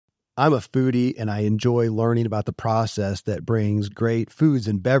I'm a foodie and I enjoy learning about the process that brings great foods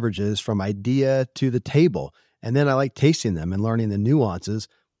and beverages from idea to the table. And then I like tasting them and learning the nuances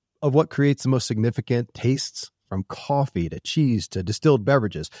of what creates the most significant tastes, from coffee to cheese to distilled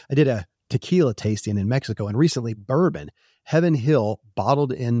beverages. I did a tequila tasting in Mexico and recently bourbon. Heaven Hill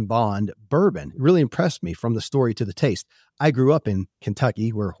Bottled in Bond bourbon really impressed me from the story to the taste. I grew up in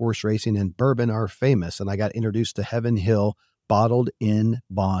Kentucky where horse racing and bourbon are famous, and I got introduced to Heaven Hill Bottled in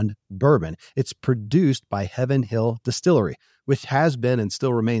Bond bourbon. It's produced by Heaven Hill Distillery, which has been and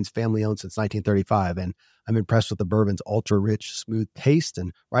still remains family-owned since 1935. And I'm impressed with the bourbon's ultra-rich, smooth taste.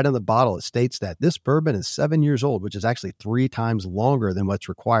 And right on the bottle, it states that this bourbon is 7 years old, which is actually 3 times longer than what's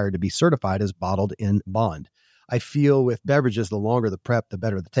required to be certified as Bottled in Bond. I feel with beverages, the longer the prep, the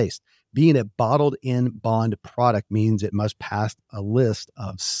better the taste. Being a Bottled in Bond product means it must pass a list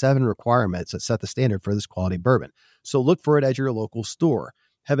of 7 requirements that set the standard for this quality bourbon. So look for it at your local store.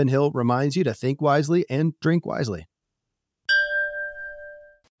 Heaven Hill reminds you to think wisely and drink wisely.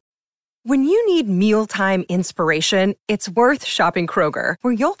 When you need mealtime inspiration, it's worth shopping Kroger,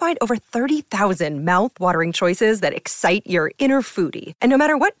 where you'll find over 30,000 mouth-watering choices that excite your inner foodie. And no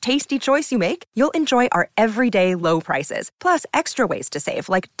matter what tasty choice you make, you'll enjoy our everyday low prices, plus extra ways to save,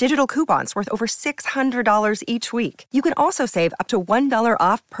 like digital coupons worth over $600 each week. You can also save up to $1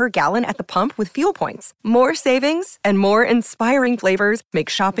 off per gallon at the pump with fuel points. More savings and more inspiring flavors make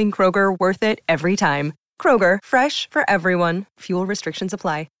shopping Kroger worth it every time. Kroger, fresh for everyone. Fuel restrictions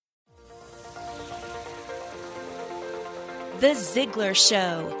apply. The Ziglar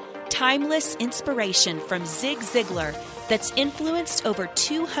Show. Timeless inspiration from Zig Ziglar that's influenced over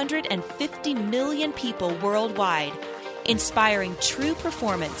 250 million people worldwide, inspiring true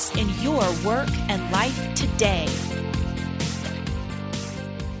performance in your work and life today.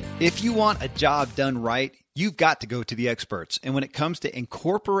 If you want a job done right, you've got to go to the experts. And when it comes to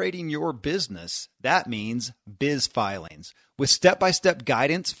incorporating your business, that means Biz Filings. With step-by-step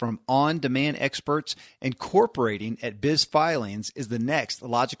guidance from on-demand experts, incorporating at Biz Filings is the next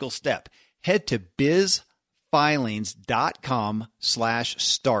logical step. Head to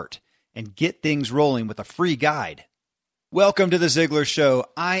bizfilings.com/start and get things rolling with a free guide. Welcome to The Ziglar Show.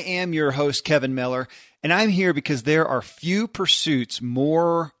 I am your host, Kevin Miller, and I'm here because there are few pursuits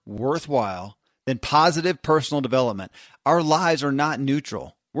more worthwhile than positive personal development. Our lives are not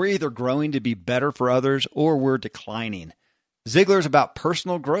neutral. We're either growing to be better for others or we're declining. Ziglar is about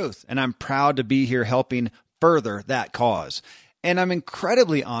personal growth, and I'm proud to be here helping further that cause. And I'm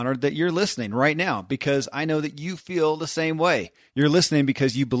incredibly honored that you're listening right now because I know that you feel the same way. You're listening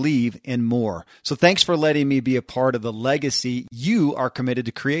because you believe in more. So thanks for letting me be a part of the legacy you are committed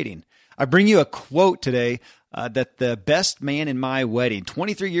to creating. I bring you a quote today that the best man in my wedding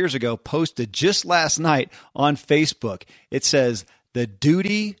 23 years ago posted just last night on Facebook. It says, "The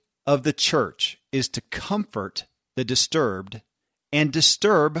duty of the church is to comfort the disturbed and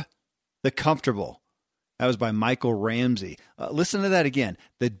disturb the comfortable." That was by Michael Ramsey. Listen to that again.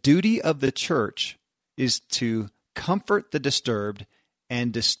 The duty of the church is to comfort the disturbed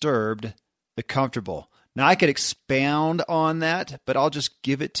and disturbed the comfortable. Now, I could expound on that, but I'll just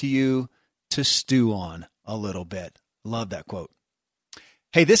give it to you to stew on a little bit. Love that quote.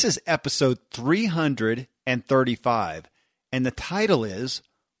 Hey, this is episode 335, and the title is,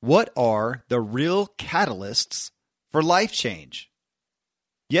 What Are the Real Catalysts for Life Change?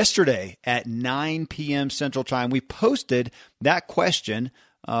 Yesterday at 9 p.m. Central Time, we posted that question,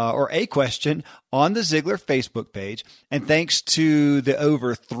 or a question, on the Ziglar Facebook page. And thanks to the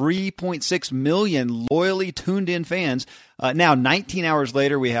over 3.6 million loyally tuned in fans, now 19 hours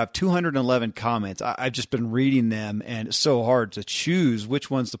later, we have 211 comments. I've just been reading them, and it's so hard to choose which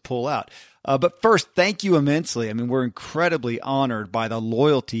ones to pull out. But first, thank you immensely. I mean, we're incredibly honored by the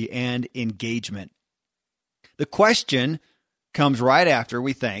loyalty and engagement. The question comes right after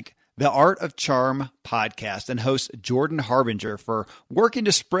we thank the Art of Charm podcast and host Jordan Harbinger for working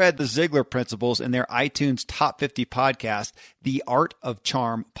to spread the Ziglar principles in their iTunes Top 50 podcast,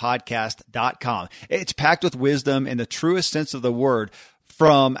 theartofcharmpodcast.com. It's packed with wisdom in the truest sense of the word,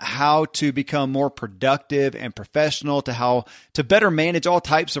 from how to become more productive and professional to how to better manage all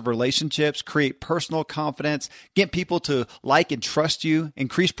types of relationships, create personal confidence, get people to like and trust you,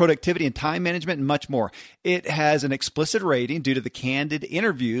 increase productivity and time management, and much more. It has an explicit rating due to the candid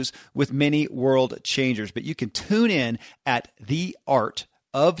interviews with many world changers, but you can tune in at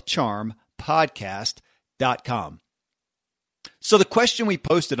theartofcharmpodcast.com. So the question we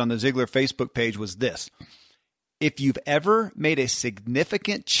posted on the Ziglar Facebook page was this: if you've ever made a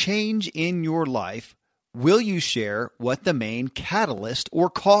significant change in your life, will you share what the main catalyst or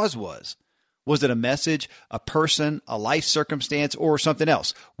cause was? Was it a message, a person, a life circumstance, or something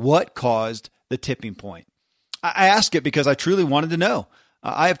else? What caused the tipping point? I ask it because I truly wanted to know.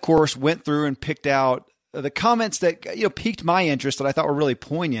 I, of course, went through and picked out the comments that piqued my interest that I thought were really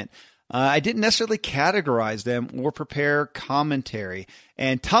poignant. I didn't necessarily categorize them or prepare commentary.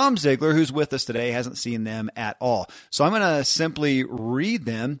 And Tom Ziglar, who's with us today, hasn't seen them at all. So I'm going to simply read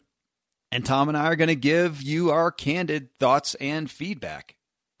them, and Tom and I are going to give you our candid thoughts and feedback.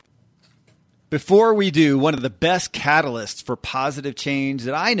 Before we do, one of the best catalysts for positive change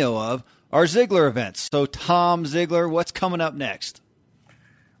that I know of are Ziglar events. So Tom Ziglar, what's coming up next?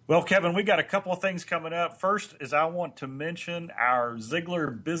 Well, Kevin, we got a couple of things coming up. First is I want to mention our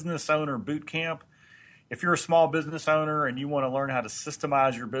Ziglar Business Owner Bootcamp. If you're a small business owner and you want to learn how to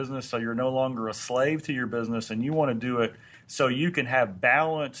systemize your business so you're no longer a slave to your business and you want to do it so you can have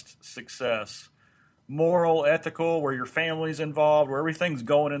balanced success, moral, ethical, where your family's involved, where everything's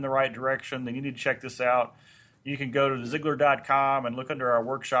going in the right direction, then you need to check this out. You can go to Ziglar.com and look under our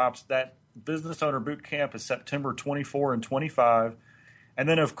workshops. That Business Owner Bootcamp is September 24 and 25. And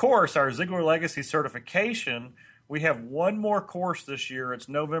then, of course, our Ziglar Legacy Certification, we have one more course this year. It's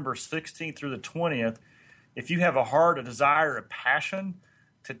November 16th through the 20th. If you have a heart, a desire, a passion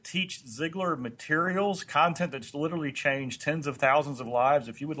to teach Ziglar materials, content that's literally changed tens of thousands of lives,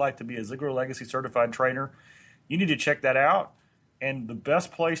 if you would like to be a Ziglar Legacy Certified Trainer, you need to check that out. And the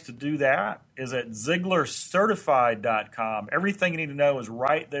best place to do that is at ZiglarCertified.com. Everything you need to know is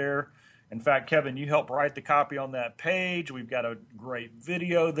right there. In fact, Kevin, you helped write the copy on that page. We've got a great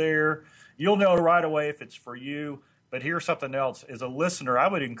video there. You'll know right away if it's for you. But here's something else. As a listener, I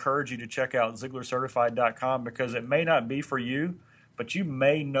would encourage you to check out ZiglarCertified.com because it may not be for you, but you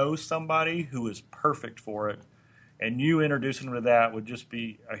may know somebody who is perfect for it. And you introducing them to that would just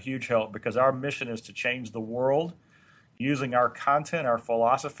be a huge help because our mission is to change the world using our content, our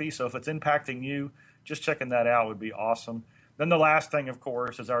philosophy. So if it's impacting you, just checking that out would be awesome. Then the last thing, of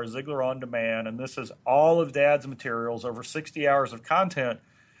course, is our Ziglar On Demand, and this is all of Dad's materials, over 60 hours of content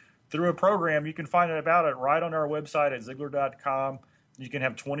through a program. You can find out about it right on our website at Ziglar.com. You can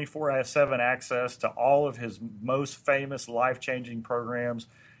have 24/7 access to all of his most famous life-changing programs,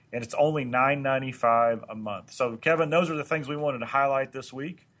 and it's only $9.95 a month. So, Kevin, those are the things we wanted to highlight this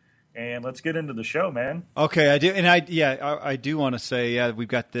week. And let's get into the show, man. Okay, I do, and I do want to say, we've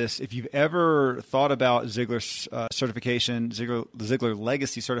got this. If you've ever thought about Ziglar's certification, Ziglar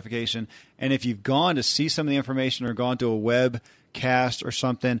Legacy Certification, and if you've gone to see some of the information or gone to a webcast or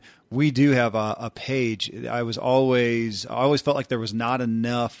something, we do have a page. I always felt like there was not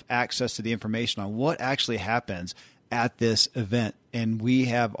enough access to the information on what actually happens at this event. And we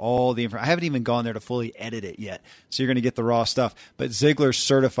have all the information. I haven't even gone there to fully edit it yet. So you're going to get the raw stuff. But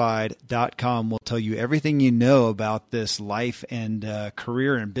ZiglarCertified.com will tell you everything you know about this life and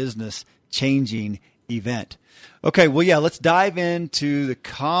career and business changing event. Okay, well, yeah, let's dive into the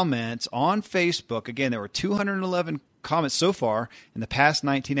comments on Facebook. Again, there were 211 comments so far in the past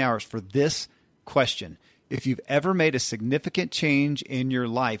 19 hours for this question. If you've ever made a significant change in your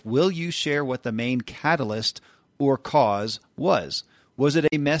life, will you share what the main catalyst or cause was? Was it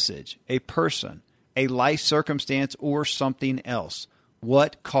a message, a person, a life circumstance, or something else?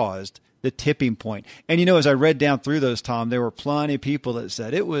 What caused the tipping point? And as I read down through those, Tom, there were plenty of people that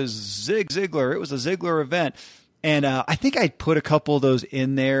said it was Ziglar. It was a Ziglar event. And I think I put a couple of those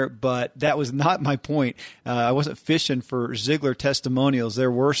in there, but that was not my point. I wasn't fishing for Ziglar testimonials.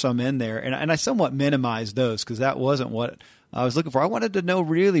 There were some in there, and I somewhat minimized those because that wasn't what I was looking for. I wanted to know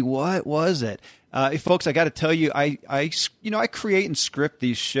really what was it. Folks, I got to tell you, I create and script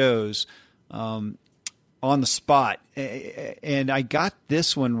these shows on the spot, and I got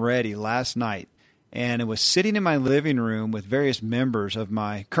this one ready last night. And it was sitting in my living room with various members of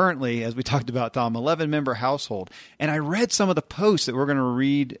my currently, as we talked about, Tom, 11-member household. And I read some of the posts that we're going to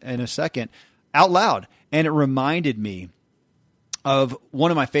read in a second out loud. And it reminded me of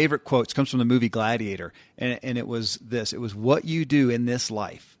one of my favorite quotes. It comes from the movie Gladiator. And it was this. It was, what you do in this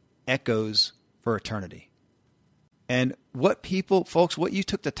life echoes for eternity. And what you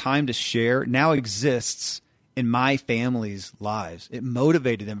took the time to share now exists in my family's lives. It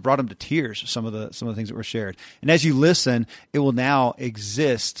motivated them, brought them to tears, some of the things that were shared. And as you listen, it will now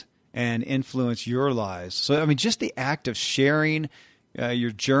exist and influence your lives. So, just the act of sharing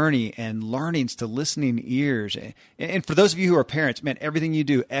your journey and learnings to listening ears. And for those of you who are parents, man, everything you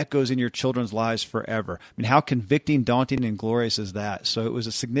do echoes in your children's lives forever. How convicting, daunting, and glorious is that? So it was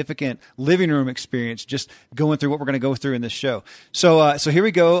a significant living room experience just going through what we're going to go through in this show. So here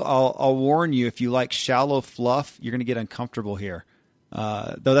we go. I'll warn you, if you like shallow fluff, you're going to get uncomfortable here.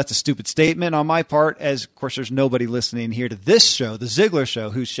 Though that's a stupid statement on my part, as of course there's nobody listening here to this show, the Ziglar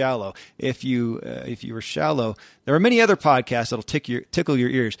Show, who's shallow. If you were shallow, there are many other podcasts that'll tickle your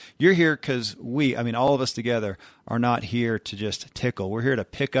ears. You're here because all of us together are not here to just tickle. We're here to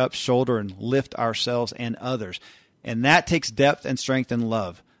pick up, shoulder, and lift ourselves and others. And that takes depth and strength and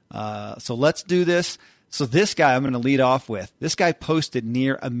love. So let's do this. So this guy I'm going to lead off with, this guy posted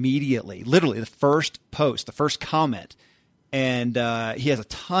near immediately, literally the first post, the first comment. And he has a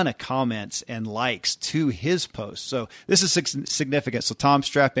ton of comments and likes to his post. So this is significant. So Tom,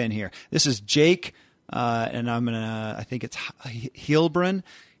 strap in here. This is Jake, and I think it's Hilbrun.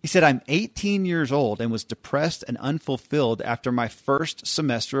 He said, I'm 18 years old and was depressed and unfulfilled after my first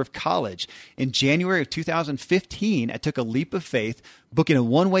semester of college. In January of 2015, I took a leap of faith, booking a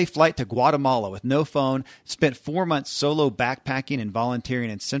one-way flight to Guatemala with no phone, spent 4 months solo backpacking and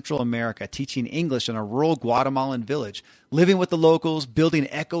volunteering in Central America, teaching English in a rural Guatemalan village, living with the locals, building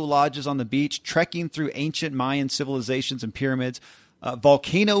eco lodges on the beach, trekking through ancient Mayan civilizations and pyramids,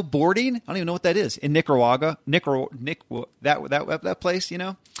 volcano boarding. I don't even know what that is in Nicaragua. That place,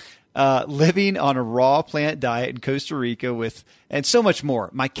 living on a raw plant diet in Costa Rica and so much more.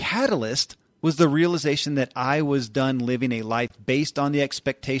 My catalyst was the realization that I was done living a life based on the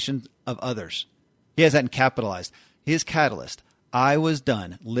expectations of others. He has that in capitalized. His catalyst. I was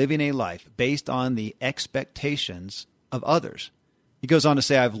done living a life based on the expectations of others. He goes on to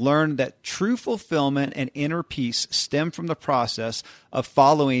say, I've learned that true fulfillment and inner peace stem from the process of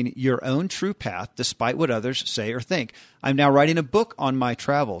following your own true path despite what others say or think. I'm now writing a book on my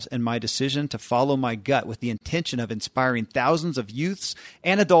travels and my decision to follow my gut with the intention of inspiring thousands of youths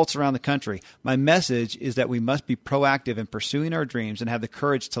and adults around the country. My message is that we must be proactive in pursuing our dreams and have the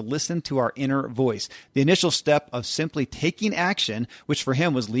courage to listen to our inner voice. The initial step of simply taking action, which for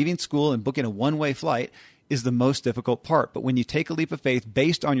him was leaving school and booking a one-way flight, is the most difficult part. But when you take a leap of faith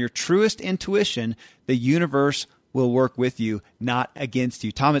based on your truest intuition, the universe will work with you, not against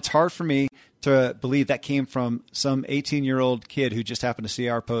you. Tom, it's hard for me to believe that came from some 18-year-old kid who just happened to see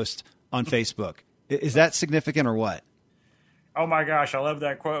our post on Facebook. Is that significant or what? Oh my gosh, I love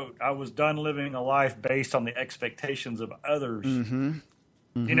that quote. I was done living a life based on the expectations of others. Mm-hmm.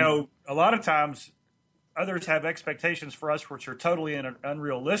 Mm-hmm. A lot of times others have expectations for us which are totally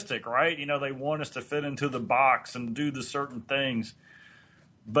unrealistic, right? They want us to fit into the box and do the certain things.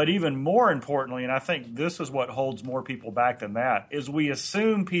 But even more importantly, and I think this is what holds more people back than that, is we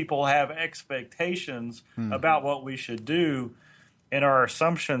assume people have expectations about what we should do, and our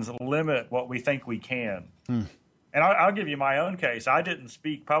assumptions limit what we think we can. And I'll give you my own case. I didn't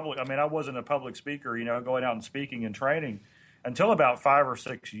speak public. I wasn't a public speaker, going out and speaking and training until about 5 or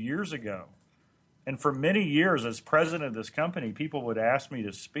 6 years ago. And for many years, as president of this company, people would ask me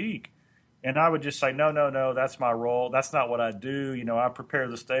to speak. And I would just say, no, that's my role. That's not what I do. I prepare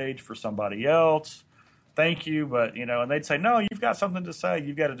the stage for somebody else. Thank you. But, and they'd say, no, you've got something to say.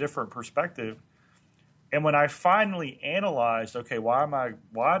 You've got a different perspective. And when I finally analyzed, okay, why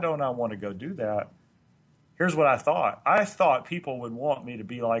don't I want to go do that? Here's what I thought. I thought people would want me to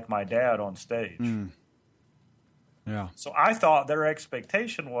be like my dad on stage. Yeah. So I thought their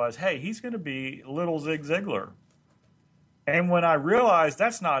expectation was, hey, he's going to be little Zig Ziglar. And when I realized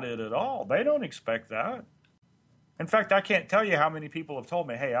that's not it at all, they don't expect that. In fact, I can't tell you how many people have told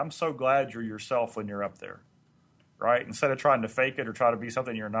me, hey, I'm so glad you're yourself when you're up there, right? Instead of trying to fake it or try to be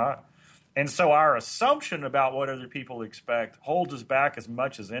something you're not. And so our assumption about what other people expect holds us back as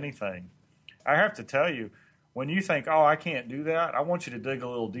much as anything. I have to tell you, when you think, oh, I can't do that, I want you to dig a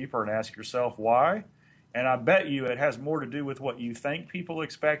little deeper and ask yourself why. And I bet you it has more to do with what you think people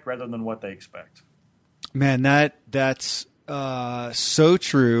expect rather than what they expect. Man, that's so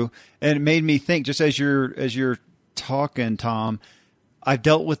true. And it made me think, just as you're talking, Tom, I've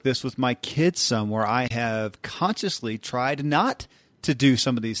dealt with this with my kids some, where I have consciously tried not to do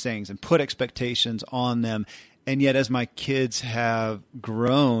some of these things and put expectations on them. And yet as my kids have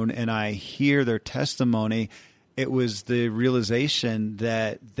grown and I hear their testimony, it was the realization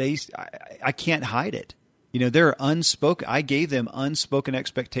that I can't hide it. They're unspoken. I gave them unspoken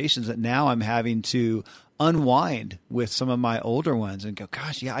expectations that now I'm having to unwind with some of my older ones and go,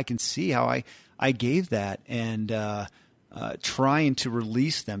 gosh, yeah, I can see how I gave that, and trying to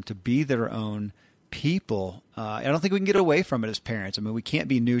release them to be their own people. I don't think we can get away from it as parents. We can't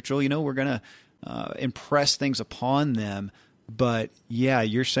be neutral. We're going to impress things upon them. But yeah,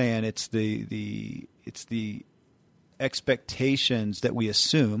 you're saying it's the expectations that we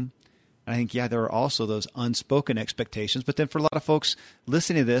assume. I think, yeah, there are also those unspoken expectations. But then for a lot of folks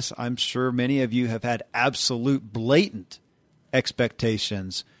listening to this, I'm sure many of you have had absolute blatant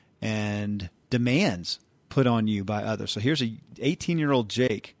expectations and demands put on you by others. So here's a 18-year-old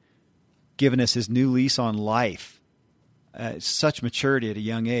Jake giving us his new lease on life. Such maturity at a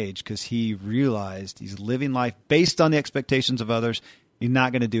young age because he realized he's living life based on the expectations of others. He's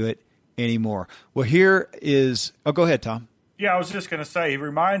not going to do it anymore. Well, here is – go ahead, Tom. Yeah, I was just going to say, he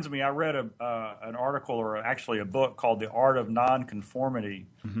reminds me, I read an article or actually a book called The Art of Nonconformity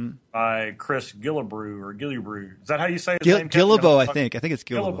by Chris Guillebeau. Is that how you say his name? Guillebeau, I think. I think it's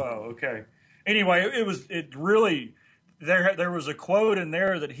Guillebeau. Okay. Anyway, it really there was a quote in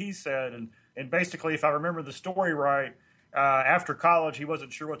there that he said, and basically, if I remember the story right, after college, he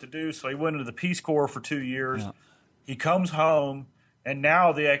wasn't sure what to do, so he went into the Peace Corps for 2 years. Yeah. He comes home. And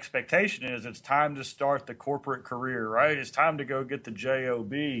now the expectation is it's time to start the corporate career, right? It's time to go get the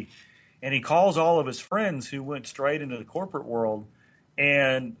job. And he calls all of his friends who went straight into the corporate world.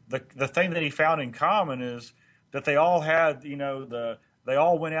 And the thing that he found in common is that they all had, they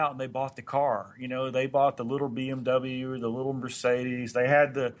all went out and they bought the car. They bought the little BMW, the little Mercedes. They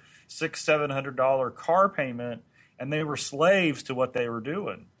had the $600-700 car payment, and they were slaves to what they were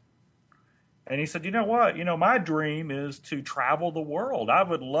doing. And he said, you know what? My dream is to travel the world. I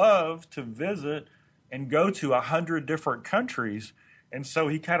would love to visit and go to 100 different countries. And so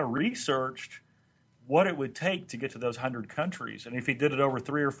he kind of researched what it would take to get to those 100 countries. And if he did it over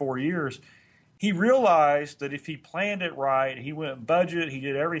 3 or 4 years, he realized that if he planned it right, he went budget, he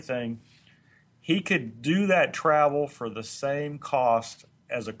did everything, he could do that travel for the same cost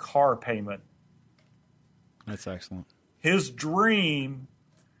as a car payment. That's excellent. His dream...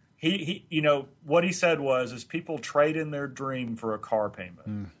 He what he said is people trade in their dream for a car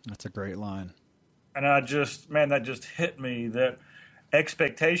payment. That's a great line. And that just hit me that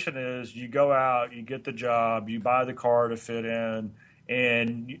expectation is you go out, you get the job, you buy the car to fit in,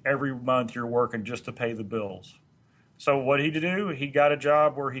 and every month you're working just to pay the bills. So what did he do? He got a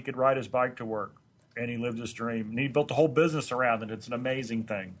job where he could ride his bike to work, and he lived his dream. And he built a whole business around it. It's an amazing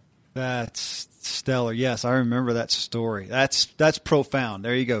thing. That's stellar. Yes, I remember that story. That's profound.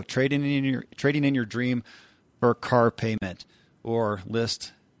 There you go. Trading in your dream for a car payment, or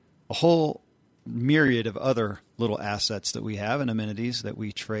list a whole myriad of other little assets that we have and amenities that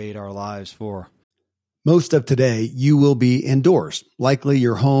we trade our lives for. Most of today, you will be indoors, likely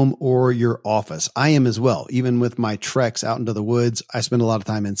your home or your office. I am as well. Even with my treks out into the woods, I spend a lot of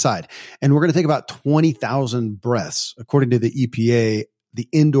time inside. And we're going to think about 20,000 breaths. According to the EPA, the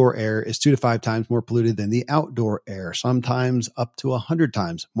indoor air is 2 to 5 times more polluted than the outdoor air, sometimes up to 100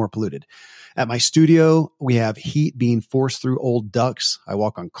 times more polluted. At my studio, we have heat being forced through old ducts. I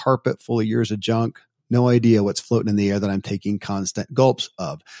walk on carpet full of years of junk. No idea what's floating in the air that I'm taking constant gulps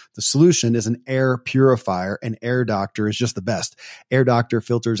of. The solution is an air purifier, and Air Doctor is just the best. Air Doctor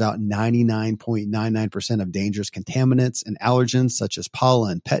filters out 99.99% of dangerous contaminants and allergens such as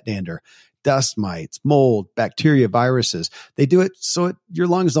pollen, pet dander, dust mites, mold, bacteria, viruses. They do it so your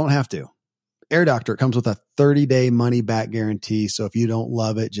lungs don't have to. Air Doctor comes with a 30-day money-back guarantee, so if you don't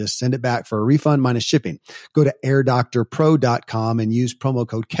love it, just send it back for a refund minus shipping. Go to airdoctorpro.com and use promo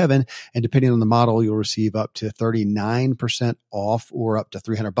code Kevin, and depending on the model, you'll receive up to 39% off or up to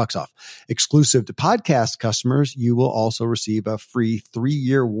 $300 off. Exclusive to podcast customers, you will also receive a free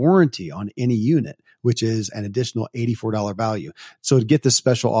 3-year warranty on any unit, which is an additional $84 value. So to get this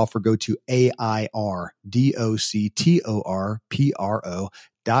special offer, go to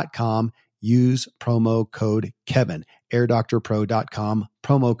airdoctorpro.com. Use promo code Kevin. airdoctorpro.com,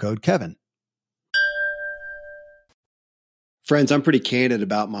 promo code Kevin. Friends, I'm pretty candid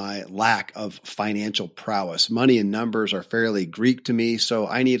about my lack of financial prowess. Money and numbers are fairly Greek to me, so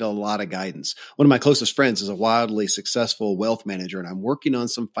I need a lot of guidance. One of my closest friends is a wildly successful wealth manager, and I'm working on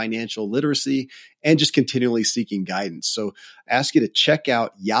some financial literacy and just continually seeking guidance. So I ask you to check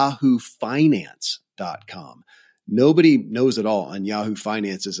out yahoofinance.com. Nobody knows it all, and Yahoo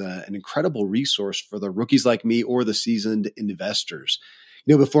Finance is an incredible resource for the rookies like me or the seasoned investors.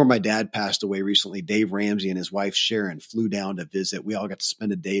 Before my dad passed away recently, Dave Ramsey and his wife Sharon flew down to visit. We all got to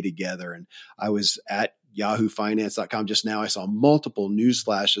spend a day together, and I was at yahoofinance.com just now. I saw multiple news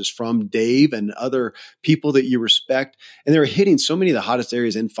flashes from Dave and other people that you respect, and they're hitting so many of the hottest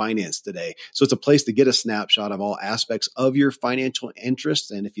areas in finance today. So it's a place to get a snapshot of all aspects of your financial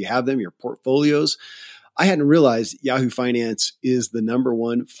interests, and if you have them, your portfolios. I hadn't realized Yahoo Finance is the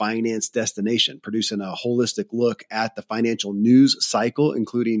 #1 finance destination, producing a holistic look at the financial news cycle,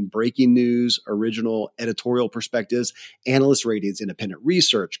 including breaking news, original editorial perspectives, analyst ratings, independent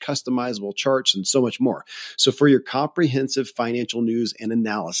research, customizable charts, and so much more. So for your comprehensive financial news and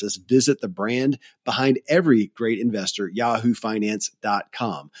analysis, visit the brand behind every great investor,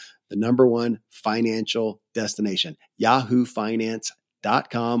 yahoofinance.com, the #1 financial destination,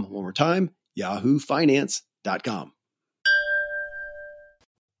 yahoofinance.com. One more time, yahoofinance.com.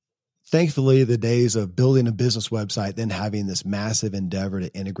 Thankfully, the days of building a business website, then having this massive endeavor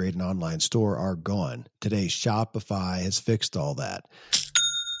to integrate an online store are gone. Today, Shopify has fixed all that.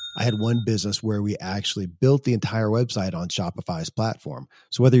 I had one business where we actually built the entire website on Shopify's platform.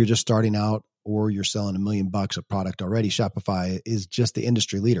 So whether you're just starting out or you're selling $1 million of product already, Shopify is just the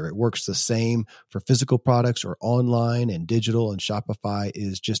industry leader. It works the same for physical products or online and digital, and Shopify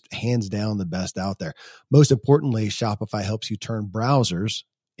is just hands down the best out there. Most importantly, Shopify helps you turn browsers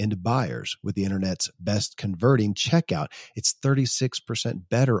into buyers with the internet's best converting checkout. It's 36%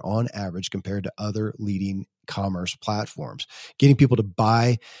 better on average compared to other leading commerce platforms. Getting people to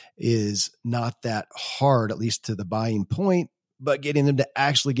buy is not that hard, at least to the buying point, but getting them to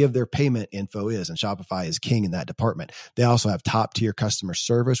actually give their payment info is, and Shopify is king in that department. They also have top tier customer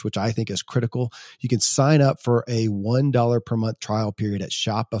service, which I think is critical. You can sign up for a $1 per month trial period at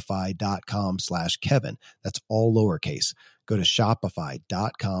shopify.com/Kevin. That's all lowercase. Go to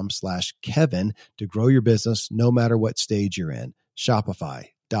shopify.com/Kevin to grow your business no matter what stage you're in.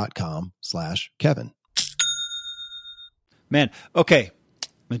 Shopify.com/Kevin. Man, okay.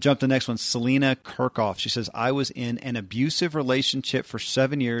 I'm going to jump to the next one. Selena Kirchhoff. She says, I was in an abusive relationship for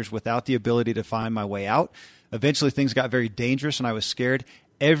 7 years without the ability to find my way out. Eventually, things got very dangerous and I was scared.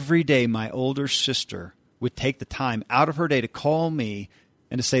 Every day, my older sister would take the time out of her day to call me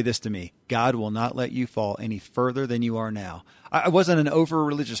and to say this to me: God will not let you fall any further than you are now. I wasn't an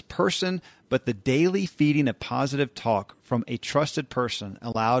over-religious person, but the daily feeding of positive talk from a trusted person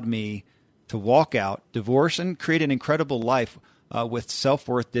allowed me to walk out, divorce, and create an incredible life with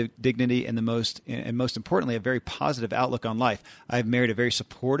self-worth, dignity, and most importantly, a very positive outlook on life. I've married a very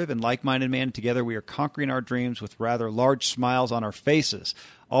supportive and like-minded man. Together, we are conquering our dreams with rather large smiles on our faces,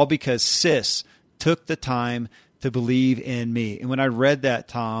 all because Sis took the time to believe in me. And when I read that,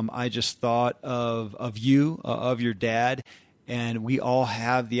 Tom, I just thought of you, of your dad, and we all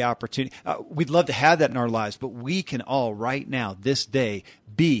have the opportunity. We'd love to have that in our lives, but we can all right now, this day,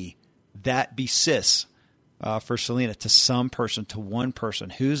 be Sis for Selena, to some person, to one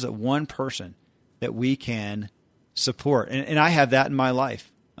person. Who's the one person that we can support? And I have that in my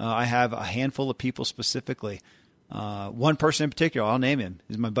life. I have a handful of people specifically. One person in particular, I'll name him,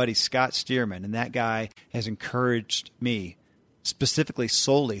 is my buddy Scott Stearman, and that guy has encouraged me specifically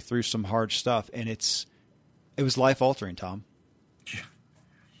solely through some hard stuff, and it was life-altering, Tom.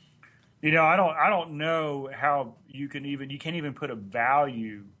 You know, I don't know how you can't even put a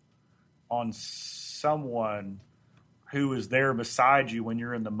value on someone who is there beside you when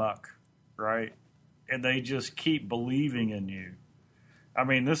you're in the muck, right? And they just keep believing in you. I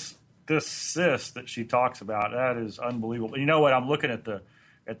mean, this Sis that she talks about, that is unbelievable. You know what? I'm looking at the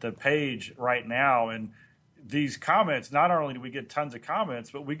page right now, and these comments, not only do we get tons of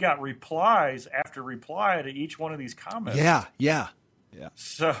comments, but we got replies after reply to each one of these comments. Yeah.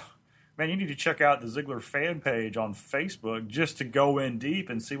 So, man, you need to check out the Ziglar fan page on Facebook just to go in deep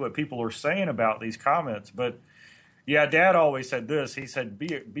and see what people are saying about these comments. But yeah, Dad always said this. He said,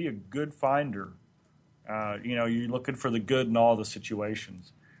 be a good finder. You're looking for the good in all the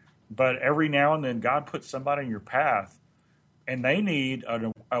situations. But every now and then, God puts somebody in your path, and they need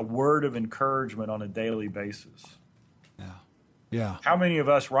a word of encouragement on a daily basis. Yeah. How many of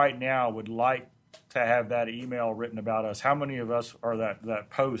us right now would like to have that email written about us? How many of us, or that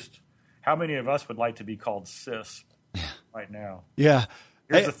post, how many of us would like to be called Sis right now? Yeah.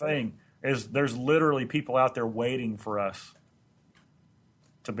 Here's the thing, is there's literally people out there waiting for us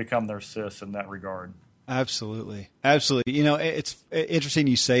to become their Sis in that regard. Absolutely. You know, it's interesting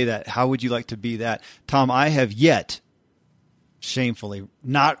you say that. How would you like to be that? Tom, I have yet, shamefully,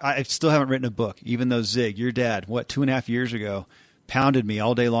 I still haven't written a book, even though Zig, your dad, 2.5 years ago, pounded me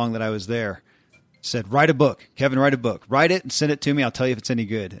all day long that I was there. Said, write a book. Kevin, write a book. Write it and send it to me. I'll tell you if it's any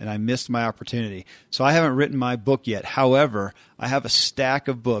good. And I missed my opportunity. So I haven't written my book yet. However, I have a stack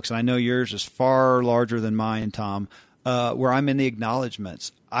of books, and I know yours is far larger than mine, Tom, where I'm in the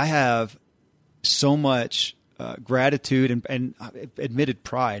acknowledgments. I have so much gratitude and admitted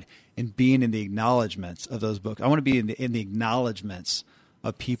pride in being in the acknowledgments of those books. I want to be in the acknowledgments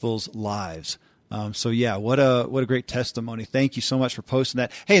of people's lives. So yeah, what a great testimony. Thank you so much for posting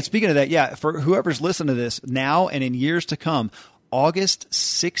that. Hey, and speaking of that, yeah, for whoever's listening to this now and in years to come, August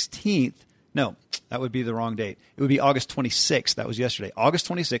 16th, no, that would be the wrong date. It would be August 26th. That was yesterday. August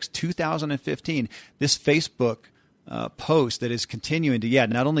 26th, 2015, this Facebook post that is continuing to,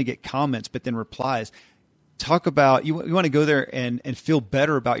 not only get comments, but then replies. Talk about, you want to go there and feel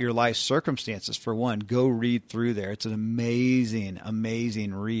better about your life circumstances. For one, go read through there. It's an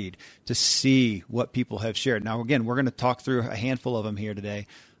amazing read to see what people have shared. Now, again, we're going to talk through a handful of them here today,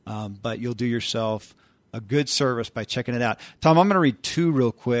 but you'll do yourself a good service by checking it out. Tom, I'm going to read two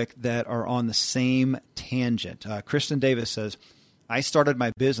real quick that are on the same tangent. Kristen Davis says, I started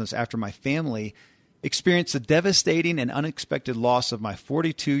my business after my family experienced the devastating and unexpected loss of my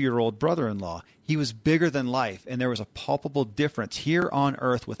 42-year-old brother-in-law. He was bigger than life, and there was a palpable difference here on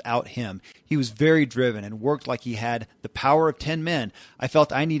earth without him. He was very driven and worked like he had the power of 10 men. I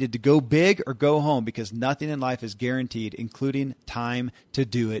felt I needed to go big or go home because nothing in life is guaranteed, including time to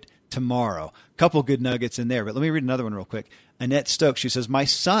do it tomorrow. Couple good nuggets in there, but let me read another one real quick. Annette Stokes, she says, my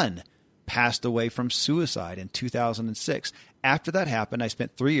son passed away from suicide in 2006. After that happened, I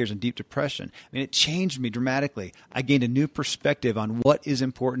spent 3 years in deep depression. I mean, it changed me dramatically. I gained a new perspective on what is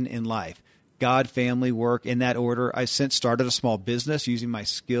important in life. God, family, work, in that order. I since started a small business using my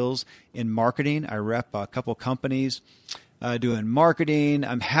skills in marketing. I rep a couple companies doing marketing.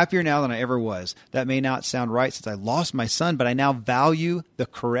 I'm happier now than I ever was. That may not sound right since I lost my son, but I now value the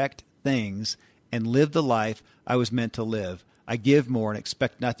correct things and live the life I was meant to live. I give more and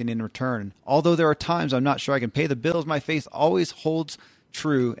expect nothing in return. Although there are times I'm not sure I can pay the bills, my faith always holds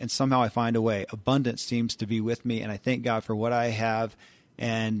true, and somehow I find a way. Abundance seems to be with me, and I thank God for what I have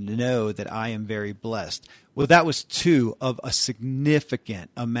and know that I am very blessed. Well, that was two of a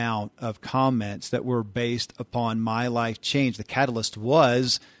significant amount of comments that were based upon my life change. The catalyst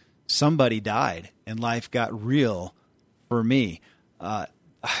was somebody died, and life got real for me.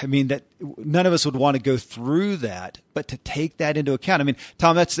 I mean, that none of us would want to go through that, but to take that into account. I mean,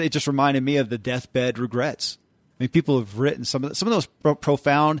 Tom, it just reminded me of the deathbed regrets. I mean, people have written some of those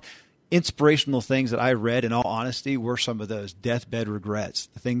profound, inspirational things that I read, in all honesty, were some of those deathbed regrets,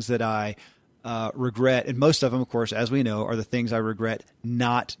 the things that I regret. And most of them, of course, as we know, are the things I regret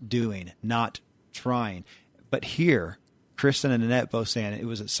not doing, not trying. But here, Kristen and Annette both saying it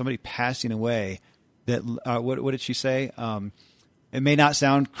was somebody passing away that, what did she say? It may not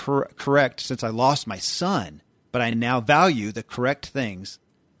sound correct since I lost my son, but I now value the correct things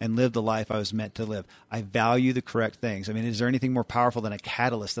and live the life I was meant to live. I value the correct things. I mean, is there anything more powerful than a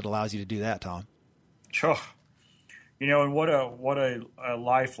catalyst that allows you to do that, Tom? Sure. You know, and what a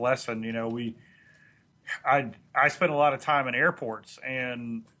life lesson. You know, I spent a lot of time in airports,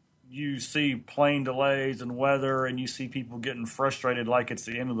 and you see plane delays and weather, and you see people getting frustrated like it's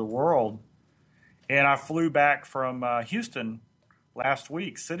the end of the world. And I flew back from Houston last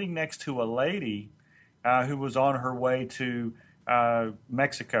week, sitting next to a lady who was on her way to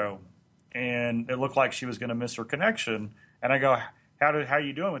Mexico, and it looked like she was going to miss her connection. And I go, how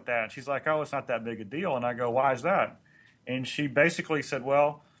you doing with that? And she's like, oh, it's not that big a deal. And I go, why is that? And she basically said,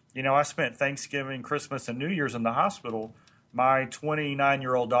 well, you know, I spent Thanksgiving, Christmas, and New Year's in the hospital. My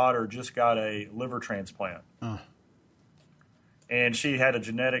 29-year-old daughter just got a liver transplant. Oh. And she had a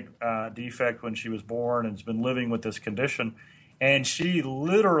genetic defect when she was born and has been living with this condition. And she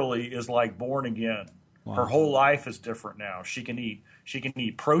literally is like born again. Wow. Her whole life is different now. She can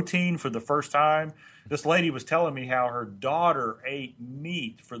eat protein for the first time. This lady was telling me how her daughter ate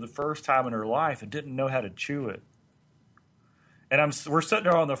meat for the first time in her life and didn't know how to chew it. And we're sitting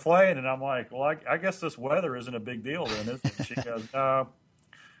there on the plane, and I'm like, well, I guess this weather isn't a big deal then, is it? She goes, no,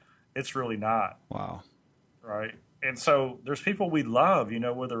 it's really not. Wow. Right. And so there's people we love, you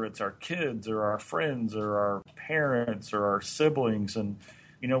know, whether it's our kids or our friends or our parents or our siblings. And,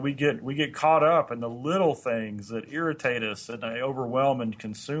 you know, we get caught up in the little things that irritate us and they overwhelm and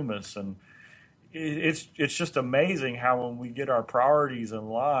consume us. And it's just amazing how when we get our priorities in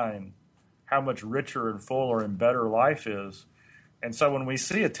line, how much richer and fuller and better life is. And so when we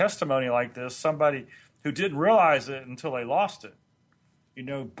see a testimony like this, somebody who didn't realize it until they lost it, you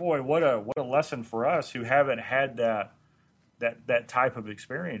know, boy, what a lesson for us who haven't had that type of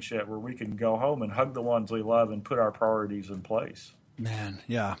experience yet, where we can go home and hug the ones we love and put our priorities in place. Man,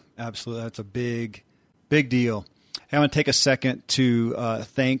 yeah, absolutely. That's a big, big deal. Hey, I'm going to take a second to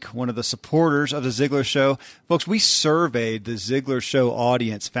thank one of the supporters of The Ziglar Show. Folks, we surveyed The Ziglar Show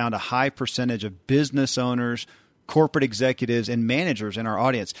audience, found a high percentage of business owners, corporate executives, and managers in our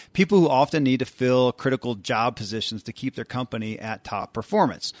audience, people who often need to fill critical job positions to keep their company at top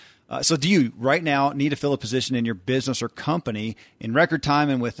performance. So do you right now need to fill a position in your business or company in record time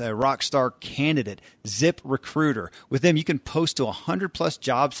and with a rock star candidate? ZipRecruiter. With them, you can post to 100+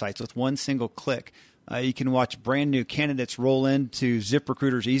 job sites with one single click. You can watch brand new candidates roll into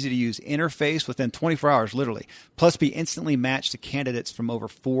ZipRecruiter's easy-to-use interface within 24 hours, literally. Plus, be instantly matched to candidates from over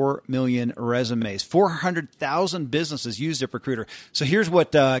 4 million resumes. 400,000 businesses use ZipRecruiter. So here's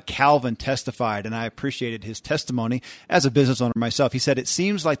what Calvin testified, and I appreciated his testimony as a business owner myself. He said, it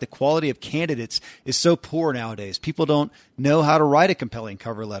seems like the quality of candidates is so poor nowadays. People don't know how to write a compelling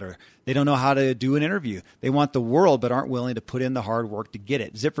cover letter. They don't know how to do an interview. They want the world but aren't willing to put in the hard work to get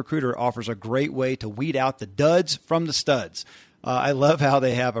it. ZipRecruiter offers a great way to weed out the duds from the studs. I love how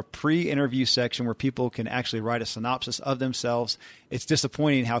they have a pre-interview section where people can actually write a synopsis of themselves. It's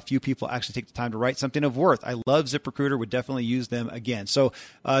disappointing how few people actually take the time to write something of worth. I love ZipRecruiter. Would definitely use them again. So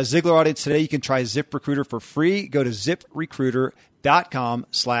Ziglar audience, today you can try ZipRecruiter for free. Go to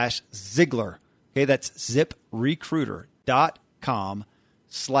ZipRecruiter.com/Ziglar. Okay, that's ZipRecruiter.com/Ziglar.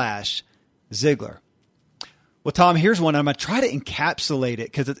 Well, Tom, here's one. I'm going to try to encapsulate it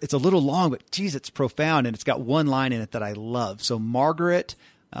because it's a little long, but geez, it's profound, and it's got one line in it that I love. So Margaret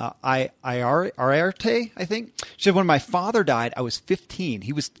Iarte, I think, she said, when my father died, I was 15.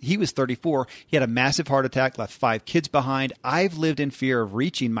 He was 34. He had a massive heart attack, left 5 kids behind. I've lived in fear of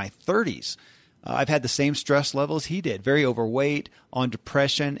reaching my 30s. I've had the same stress levels he did, very overweight, on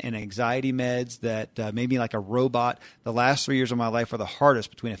depression and anxiety meds that made me like a robot. The last 3 years of my life were the hardest,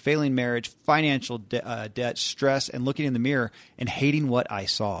 between a failing marriage, financial debt, stress, and looking in the mirror and hating what I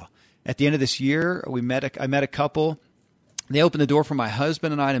saw. At the end of this year, I met a couple. They opened the door for my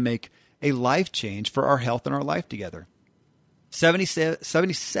husband and I to make a life change for our health and our life together.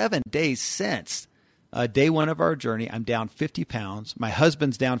 77 days since day one of our journey, I'm down 50 pounds. My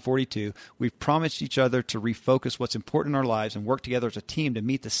husband's down 42. We've promised each other to refocus what's important in our lives and work together as a team to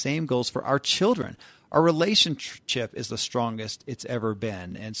meet the same goals for our children. Our relationship is the strongest it's ever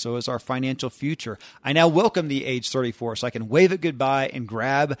been, and so is our financial future. I now welcome the age 34 so I can wave it goodbye and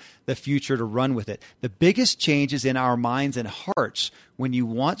grab the future to run with it. The biggest change is in our minds and hearts. When you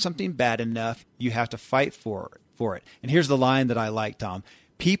want something bad enough, you have to fight for it. And here's the line that I like, Tom.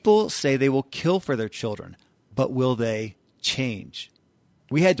 People say they will kill for their children, but will they change?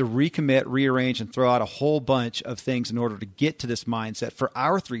 We had to recommit, rearrange, and throw out a whole bunch of things in order to get to this mindset for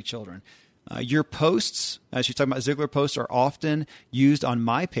our 3 children. Your posts, as you're talking about, Ziglar posts, are often used on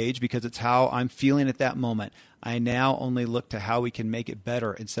my page because it's how I'm feeling at that moment. I now only look to how we can make it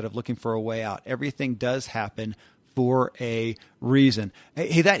better instead of looking for a way out. Everything does happen for a reason.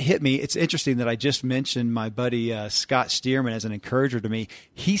 Hey, that hit me. It's interesting that I just mentioned my buddy Scott Stearman as an encourager to me.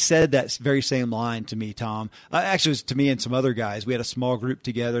 He said that very same line to me, Tom. Actually, it was to me and some other guys. We had a small group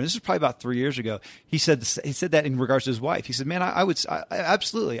together, and this was probably about 3 years ago. He said that in regards to his wife. He said, "Man, I would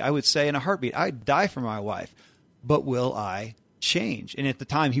say in a heartbeat, I'd die for my wife, but will I change?" And at the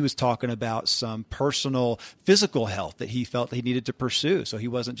time, he was talking about some personal physical health that he felt that he needed to pursue, so he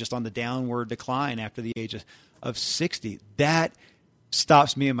wasn't just on the downward decline after the age of 60. That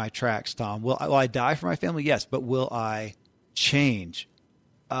stops me in my tracks, Tom. Will I die for my family? Yes, but will I change?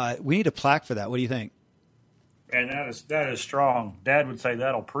 We need a plaque for that. What do you think? And that is strong. Dad would say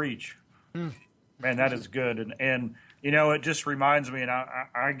that'll preach. Man, that is good. And you know, it just reminds me, and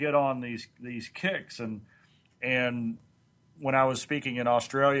I get on these kicks, and when I was speaking in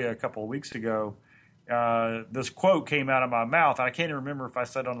Australia a couple of weeks ago, this quote came out of my mouth. I can't even remember if I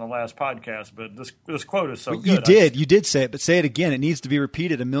said it on the last podcast, but this quote is so good. You did say it, but say it again. It needs to be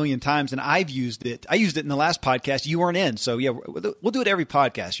repeated 1,000,000 times, and I've used it. I used it in the last podcast. You weren't in, so yeah, we'll do it every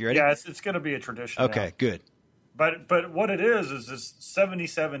podcast. You ready? Yeah, it's going to be a tradition. Okay, now. Good. But what it is this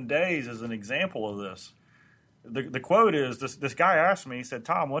 77 days is an example of this. The quote is, this guy asked me, he said,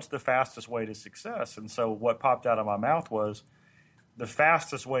 "Tom, what's the fastest way to success?" And so what popped out of my mouth was, the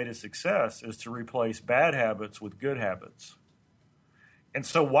fastest way to success is to replace bad habits with good habits. And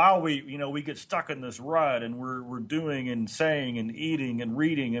so while we get stuck in this rut and we're doing and saying and eating and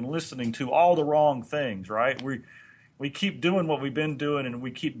reading and listening to all the wrong things, right? We keep doing what we've been doing, and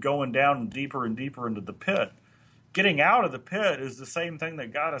we keep going down deeper and deeper into the pit. Getting out of the pit is the same thing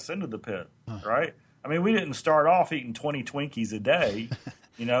that got us into the pit, right? I mean, we didn't start off eating 20 Twinkies a day.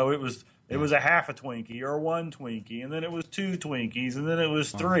 It was a half a Twinkie or 1 Twinkie, and then it was 2 Twinkies, and then it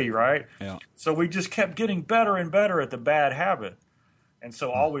was 3, right? Yeah. So we just kept getting better and better at the bad habit. And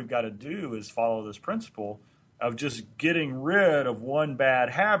so all we've got to do is follow this principle of just getting rid of one bad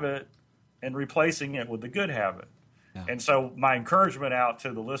habit and replacing it with a good habit. Yeah. And so my encouragement out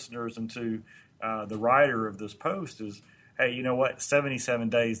to the listeners and to the writer of this post is, hey, you know what? 77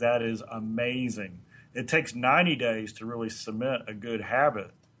 days, that is amazing. It takes 90 days to really cement a good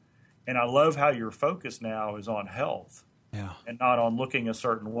habit. And I love how your focus now is on health, and not on looking a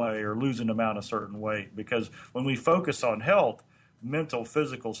certain way or losing amount a certain weight. Because when we focus on health, mental,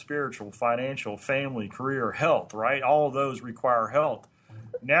 physical, spiritual, financial, family, career, health, right? All of those require health.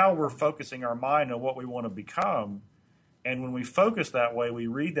 Now we're focusing our mind on what we want to become. And when we focus that way, we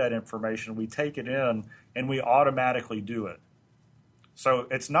read that information, we take it in, and we automatically do it. So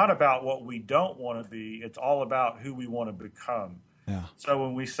it's not about what we don't want to be. It's all about who we want to become. Yeah. So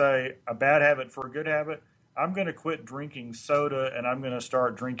when we say a bad habit for a good habit, I'm going to quit drinking soda and I'm going to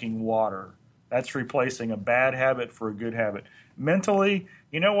start drinking water. That's replacing a bad habit for a good habit. Mentally,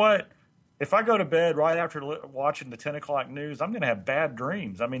 you know what? If I go to bed right after watching the 10 o'clock news, I'm going to have bad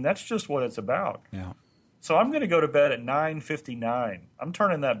dreams. I mean, that's just what it's about. Yeah. So I'm going to go to bed at 9:59. I'm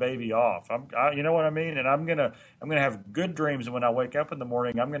turning that baby off. You know what I mean? And I'm going to have good dreams. And when I wake up in the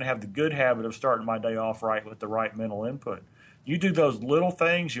morning, I'm going to have the good habit of starting my day off right with the right mental input. You do those little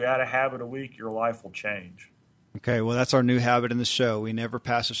things, you add a habit a week, your life will change. Okay, well, that's our new habit in the show. We never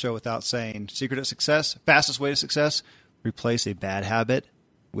pass a show without saying, secret to success, fastest way to success, replace a bad habit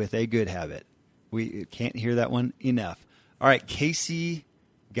with a good habit. We can't hear that one enough. All right, Casey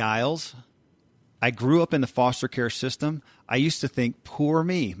Giles. I grew up in the foster care system. I used to think, poor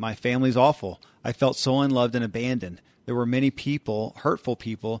me, my family's awful. I felt so unloved and abandoned. There were many people, hurtful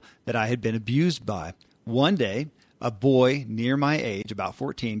people, that I had been abused by. One day, a boy near my age, about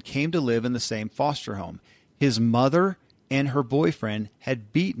 14, came to live in the same foster home. His mother and her boyfriend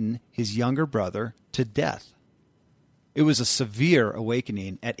had beaten his younger brother to death. It was a severe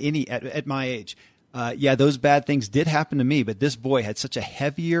awakening at my age. Those bad things did happen to me, but this boy had such a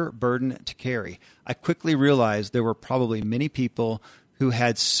heavier burden to carry. I quickly realized there were probably many people who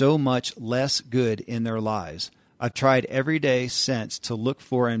had so much less good in their lives. I've tried every day since to look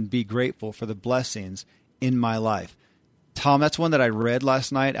for and be grateful for the blessings in my life. Tom, that's one that I read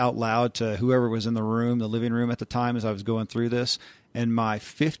last night out loud to whoever was in the room, the living room at the time as I was going through this. And my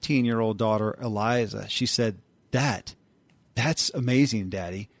 15-year-old daughter, Eliza, she said, that's amazing,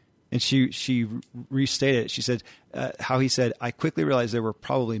 Daddy. And she restated it. She said how he said, I quickly realized there were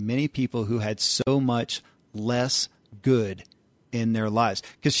probably many people who had so much less good in their lives.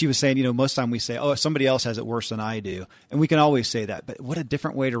 Because she was saying, most of the time we say, oh, somebody else has it worse than I do. And we can always say that. But what a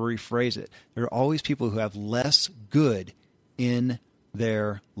different way to rephrase it. There are always people who have less good in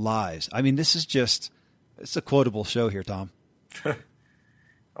their lives. I mean, it's a quotable show here, Tom. Oh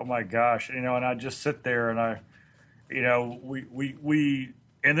my gosh. And I just sit there and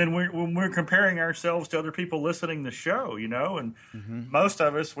when we're comparing ourselves to other people listening to the show, and most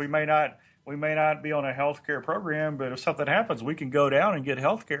of us, we may not be on a healthcare program, but if something happens, we can go down and get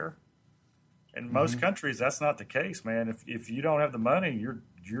healthcare. In most countries, that's not the case, man. If you don't have the money,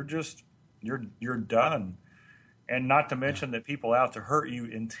 you're done. And not to mention that people out to hurt you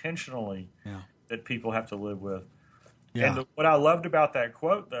intentionally, that people have to live with. Yeah. And what I loved about that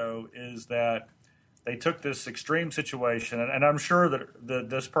quote, though, is that they took this extreme situation, and I'm sure that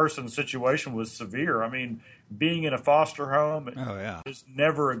this person's situation was severe. I mean, being in a foster home is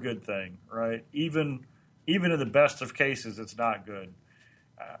never a good thing, right? Even in the best of cases, it's not good.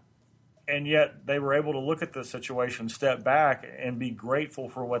 And yet they were able to look at the situation, step back, and be grateful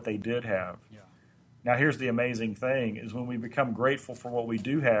for what they did have. Yeah. Now, here's the amazing thing, is when we become grateful for what we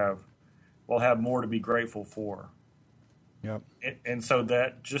do have, we'll have more to be grateful for. Yep. And so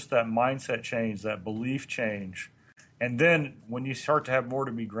that mindset change, that belief change, and then when you start to have more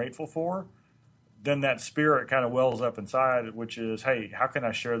to be grateful for, then that spirit kind of wells up inside, which is, hey, how can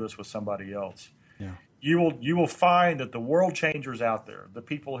I share this with somebody else? Yeah. You will find that the world changers out there, the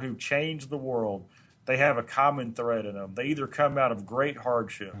people who change the world, they have a common thread in them. They either come out of great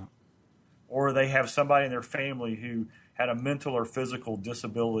hardship, or they have somebody in their family who had a mental or physical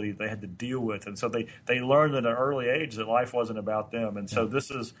disability they had to deal with, and so they learned at an early age that life wasn't about them. And so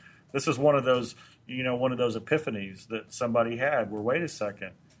this is one of those epiphanies that somebody had. Where, wait a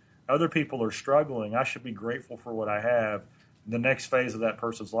second, other people are struggling. I should be grateful for what I have. The next phase of that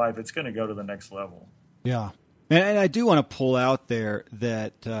person's life, it's going to go to the next level. Yeah, and I do want to pull out there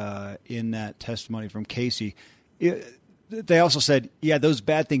that in that testimony from Casey, they also said, those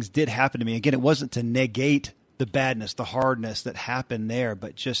bad things did happen to me. Again, it wasn't to negate the badness, the hardness that happened there,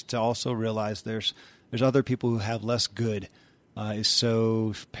 but just to also realize there's other people who have less good is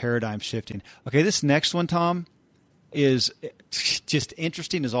so paradigm shifting. Okay, this next one, Tom, is just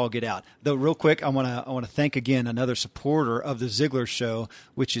interesting as all get out. Though, real quick, I want to thank again another supporter of the Ziglar Show,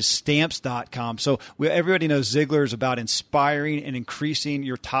 which is Stamps.com. So everybody knows Ziglar is about inspiring and increasing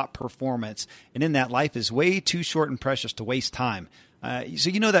your top performance, and in that, life is way too short and precious to waste time. So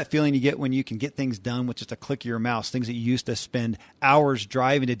that feeling you get when you can get things done with just a click of your mouse, things that you used to spend hours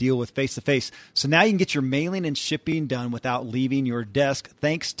driving to deal with face-to-face. So now you can get your mailing and shipping done without leaving your desk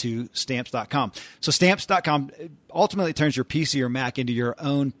thanks to Stamps.com. So Stamps.com ultimately turns your PC or Mac into your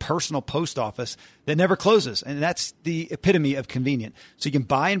own personal post office that never closes. And that's the epitome of convenient. So you can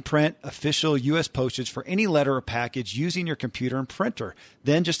buy and print official U.S. postage for any letter or package using your computer and printer.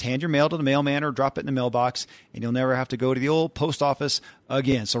 Then just hand your mail to the mailman or drop it in the mailbox, and you'll never have to go to the old post office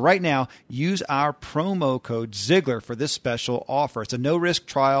again. So right now, use our promo code Ziglar for this special offer. It's a no-risk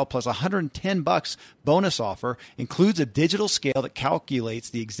trial plus $110 bonus offer. Includes a digital scale that calculates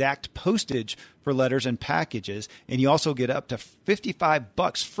the exact postage for letters and packages, and you also get up to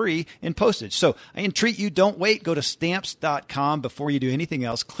 $55 free in postage. So I entreat you, don't wait. Go to Stamps.com before you do anything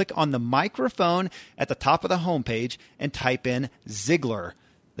else. Click on the microphone at the top of the homepage and type in Ziglar.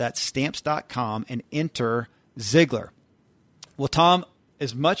 That's Stamps.com and enter Ziglar. Well, Tom,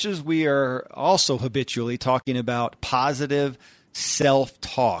 as much as we are also habitually talking about positive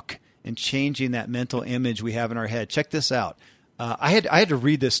self-talk and changing that mental image we have in our head, check this out. I had to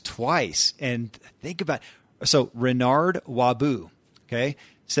read this twice and think about it. So Renard Wabu, okay,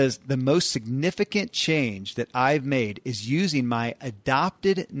 says the most significant change that I've made is using my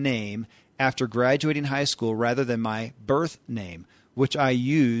adopted name after graduating high school rather than my birth name, which I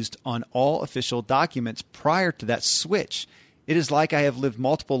used on all official documents prior to that switch. It is like I have lived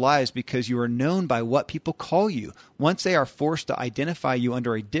multiple lives because you are known by what people call you. Once they are forced to identify you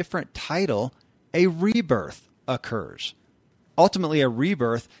under a different title, a rebirth occurs. Ultimately, a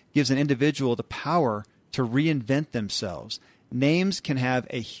rebirth gives an individual the power to reinvent themselves. Names can have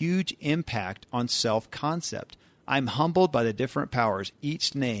a huge impact on self-concept. I'm humbled by the different powers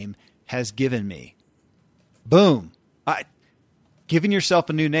each name has given me. Boom. Giving yourself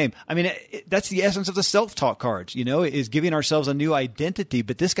a new name. I mean, that's the essence of the self-talk cards, is giving ourselves a new identity.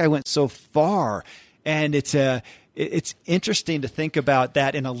 But this guy went so far, and it's interesting to think about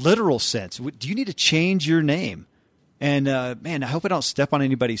that in a literal sense. Do you need to change your name? And man, I hope I don't step on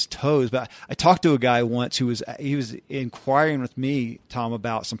anybody's toes. But I talked to a guy once who was inquiring with me, Tom,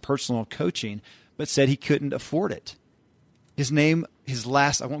 about some personal coaching, but said he couldn't afford it. I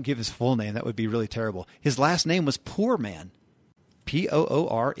won't give his full name. That would be really terrible. His last name was Poor Man,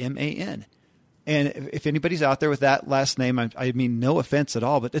 Poorman. And if anybody's out there with that last name, I mean, no offense at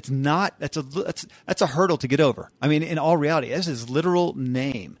all, but that's a hurdle to get over. I mean, in all reality, as his literal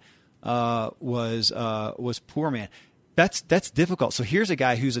name was Poor Man. That's difficult. So here's a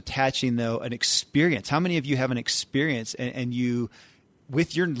guy who's attaching, though, an experience. How many of you have an experience and you,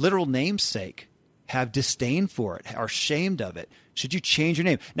 with your literal namesake, have disdain for it, are ashamed of it? Should you change your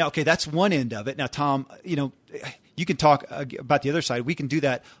name? Now, okay, that's one end of it. Now, Tom, you can talk about the other side. We can do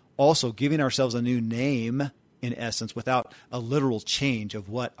that also, giving ourselves a new name, in essence, without a literal change of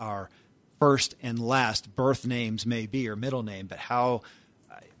what our first and last birth names may be, or middle name, but how...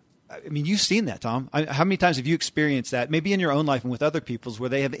 I mean, you've seen that, Tom. How many times have you experienced that, maybe in your own life and with other people's, where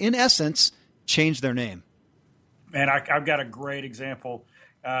they have, in essence, changed their name? Man, I've got a great example.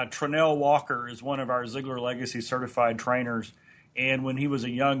 Trinell Walker is one of our Ziglar Legacy certified trainers. And when he was a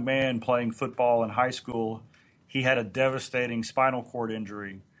young man playing football in high school, he had a devastating spinal cord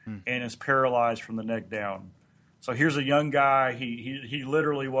injury and is paralyzed from the neck down. So here's a young guy. He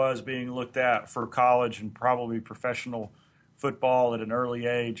literally was being looked at for college and probably professional football at an early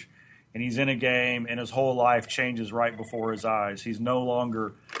age. And he's in a game, and his whole life changes right before his eyes. He's no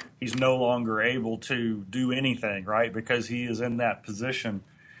longer able to do anything, right, because he is in that position.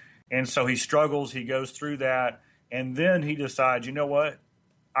 And so he struggles. He goes through that, and then he decides, you know what?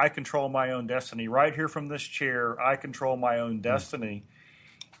 I control my own destiny. Right here from this chair, I control my own destiny.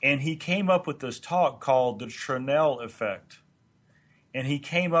 And he came up with this talk called the Trinell Effect. And he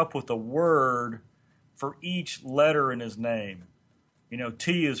came up with a word for each letter in his name.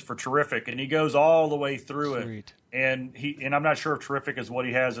 T is for terrific, and he goes all the way through Sweet. it. And I'm not sure if terrific is what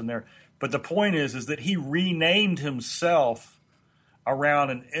he has in there, but the point is that he renamed himself around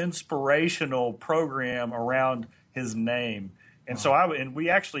an inspirational program around his name. And so we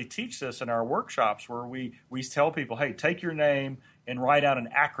actually teach this in our workshops, where we tell people, hey, take your name and write out an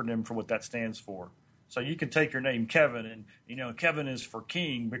acronym for what that stands for. So you can take your name, Kevin, and Kevin is for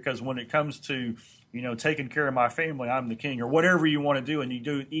king, because when it comes to taking care of my family, I'm the king, or whatever you want to do, and you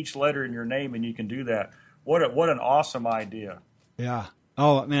do each letter in your name, and you can do that. What an awesome idea! Yeah.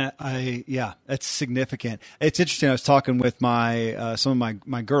 Oh man, that's significant. It's interesting. I was talking with some of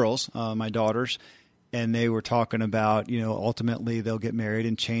my girls, my daughters, and they were talking about, ultimately they'll get married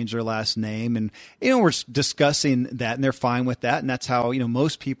and change their last name. And, we're discussing that, and they're fine with that. And that's how,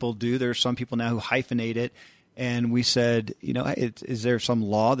 most people do. There's some people now who hyphenate it. And we said, is there some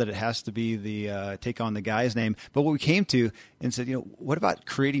law that it has to be take on the guy's name? But what we came to and said, what about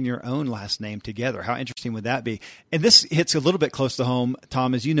creating your own last name together? How interesting would that be? And this hits a little bit close to home,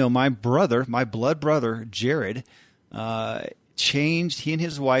 Tom. As you know, my blood brother, Jared, changed. He and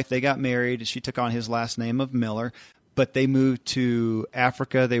his wife, they got married. She took on his last name of Miller, but they moved to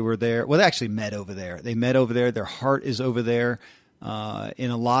Africa. They were there. Well, they actually met over there. Their heart is over there.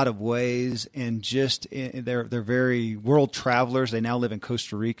 in a lot of ways, and they're very world travelers. They now live in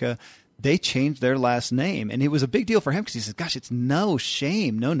Costa Rica. They changed their last name, and it was a big deal for him because he says, "Gosh, it's no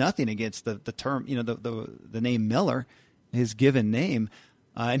shame, no nothing against the term, the name Miller, his given name."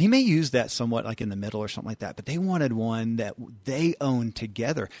 And he may use that somewhat like in the middle or something like that, but they wanted one that they owned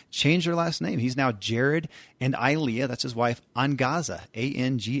together. Change their last name. He's now Jared and Ilea, that's his wife, Angaza,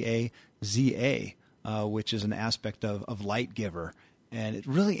 Angaza, which is an aspect of light giver. And it's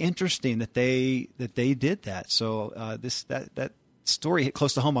really interesting that they did that. So that story hit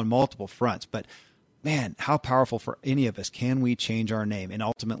close to home on multiple fronts. But man, how powerful for any of us. Can we change our name? And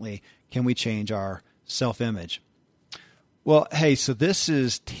ultimately, can we change our self-image? Well, hey, so this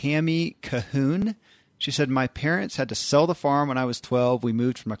is Tammy Cahoon. She said, my parents had to sell the farm when I was 12. We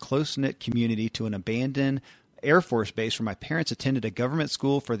moved from a close-knit community to an abandoned Air Force base where my parents attended a government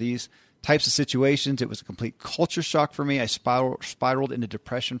school for these types of situations. It was a complete culture shock for me. I spiraled into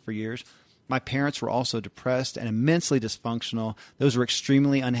depression for years. My parents were also depressed and immensely dysfunctional. Those were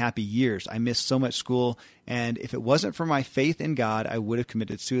extremely unhappy years. I missed so much school, and if it wasn't for my faith in God, I would have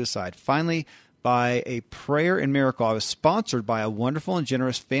committed suicide. Finally, by a prayer and miracle, I was sponsored by a wonderful and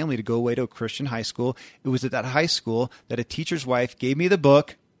generous family to go away to a Christian high school. It was at that high school that a teacher's wife gave me the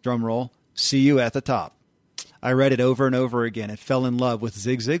book, drum roll, See You at the Top. I read it over and over again and fell in love with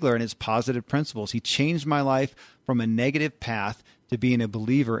Zig Ziglar and his positive principles. He changed my life from a negative path to being a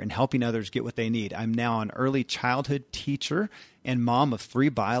believer and helping others get what they need. I'm now an early childhood teacher and mom of 3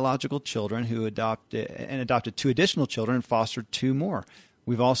 biological children who adopted 2 additional children and fostered 2 more.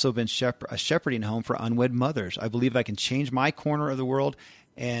 We've also been a shepherding home for unwed mothers. I believe I can change my corner of the world,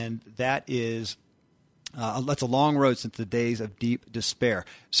 and that is that's a long road since the days of deep despair.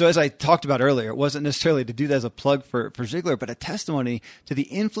 So as I talked about earlier, it wasn't necessarily to do that as a plug for Ziglar, but a testimony to the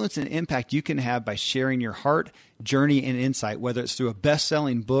influence and impact you can have by sharing your heart, journey, and insight, whether it's through a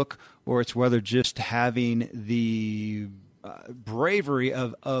best-selling book or it's whether just having the bravery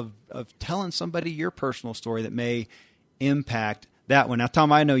of telling somebody your personal story that may impact that one. Now,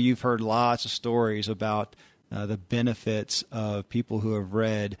 Tom, I know you've heard lots of stories about the benefits of people who have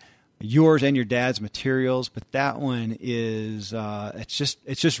read yours and your dad's materials, but that one is it's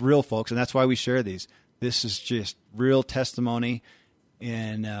just real, folks, and that's why we share these. This is just real testimony,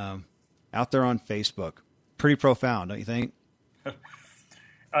 and out there on Facebook, pretty profound, don't you think?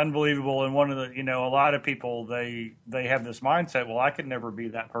 Unbelievable. And one of the, a lot of people, they have this mindset, well, I could never be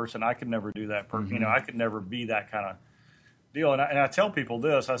that person, I could never do that person, Mm-hmm. I could never be that kind of deal. And I tell people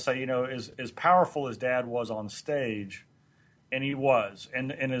this, I say, as powerful as Dad was on stage, and he was,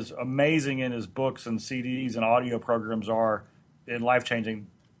 and as amazing in his books and CDs and audio programs are, and life-changing,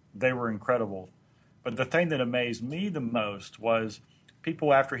 they were incredible. But the thing that amazed me the most was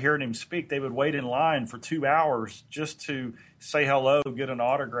people, after hearing him speak, they would wait in line for 2 hours just to say hello, get an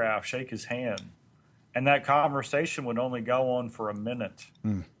autograph, shake his hand. And that conversation would only go on for a minute.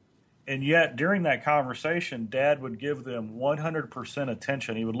 Mm. And yet, during that conversation, Dad would give them 100%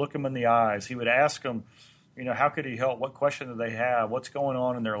 attention. He would look them in the eyes. He would ask them, how could he help? What question did they have? What's going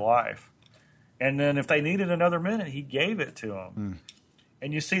on in their life? And then if they needed another minute, he gave it to them. Mm.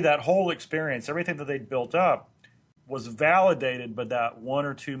 And you see that whole experience, everything that they'd built up was validated by that 1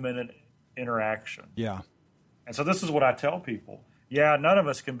 or 2 minute interaction. Yeah. And so this is what I tell people. Yeah, none of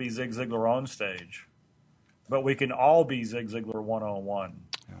us can be Zig Ziglar on stage, but we can all be Zig Ziglar one-on-one.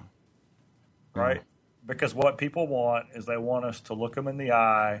 Yeah. Right? Yeah. Because what people want is they want us to look them in the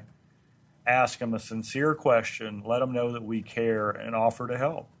eye, ask them a sincere question, let them know that we care, and offer to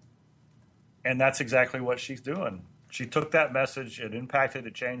help. And that's exactly what she's doing. She took that message, it impacted,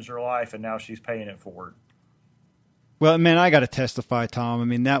 it changed her life, and now she's paying it forward. Well, man, I got to testify, Tom. I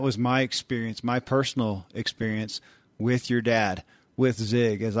mean, that was my experience, my personal experience with your dad, with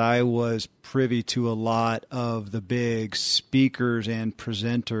Zig, as I was privy to a lot of the big speakers and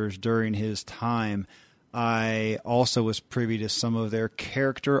presenters during his time. I also was privy to some of their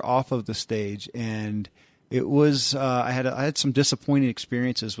character off of the stage, and it was I had some disappointing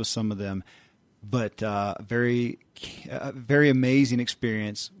experiences with some of them, but very amazing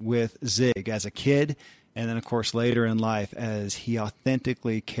experience with Zig as a kid, and then of course later in life as he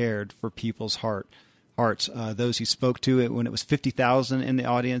authentically cared for people's hearts, those he spoke to it when it was 50,000 in the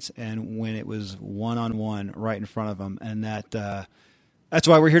audience, and when it was one-on-one right in front of them, and that's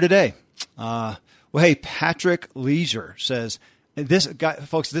why we're here today. Well, hey, Patrick Leisure says, this guy,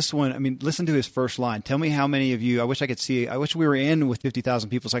 folks, this one, I mean, listen to his first line. Tell me how many of you, I wish we were in with 50,000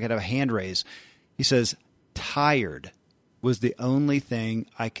 people so I could have a hand raise. He says, tired was the only thing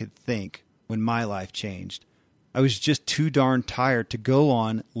I could think when my life changed. I was just too darn tired to go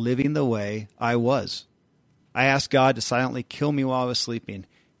on living the way I was. I asked God to silently kill me while I was sleeping.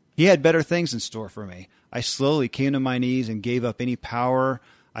 He had better things in store for me. I slowly came to my knees and gave up any power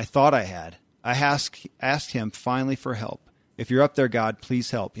I thought I had. I asked him finally for help. If you're up there, God,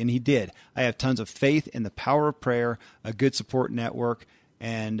 please help. And he did. I have tons of faith in the power of prayer, a good support network,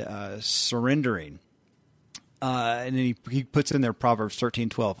 and surrendering. And then he puts in there Proverbs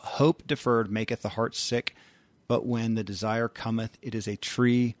 13:12. Hope deferred maketh the heart sick, but when the desire cometh, it is a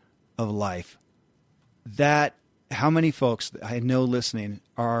tree of life. That, how many folks I know listening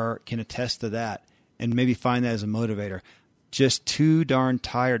can attest to that and maybe find that as a motivator. Just too darn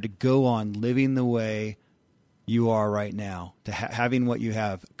tired to go on living the way you are right now, to having what you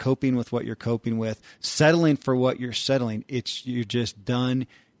have, coping with what you're coping with, settling for what you're settling. You're just done.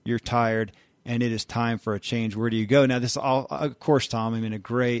 You're tired. And it is time for a change. Where do you go? Now, this all, of course, Tom, a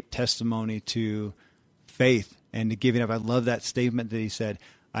great testimony to faith and to giving up. I love that statement that he said,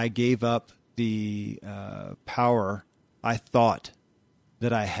 I gave up the power I thought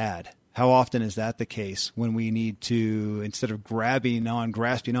that I had. How often is that the case when we need to, instead of grasping on,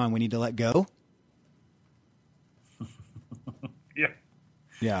 we need to let go? Yeah.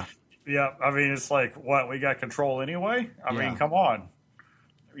 Yeah. Yeah. It's like, what, we got control anyway? I mean, come on.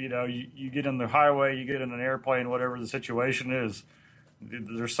 You get in the highway, you get in an airplane, whatever the situation is,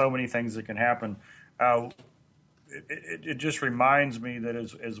 there's so many things that can happen. It just reminds me that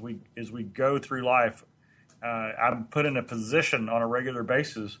as we go through life, I'm put in a position on a regular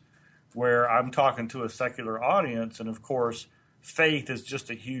basis where I'm talking to a secular audience. And of course, faith is just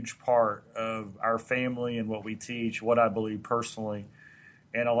a huge part of our family and what we teach, what I believe personally.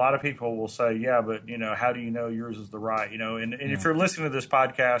 And a lot of people will say, yeah, but, how do you know yours is the right? And if you're listening to this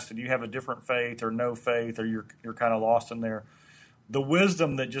podcast and you have a different faith or no faith, or you're kind of lost in there, the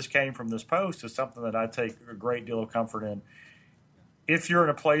wisdom that just came from this post is something that I take a great deal of comfort in. If you're in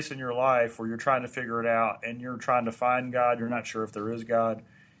a place in your life where you're trying to figure it out and you're trying to find God, you're not sure if there is God,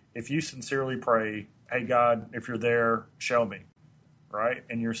 if you sincerely pray, hey, God, if you're there, show me, right?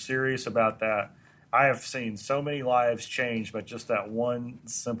 And you're serious about that. I have seen so many lives changed by just that one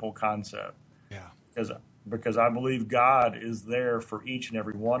simple concept. Yeah. Because I believe God is there for each and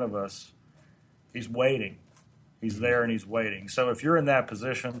every one of us. He's waiting. He's there and he's waiting. So if you're in that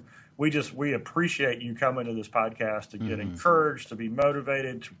position, we appreciate you coming to this podcast to get encouraged, to be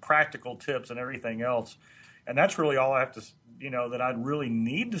motivated, to practical tips and everything else. And that's really all I have to, that I really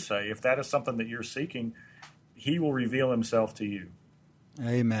need to say. If that is something that you're seeking, he will reveal himself to you.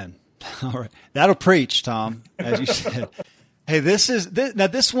 Amen. All right. That'll preach, Tom, as you said. Hey,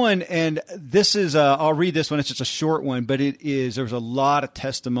 this one, and this is, I'll read this one. It's just a short one, but there's a lot of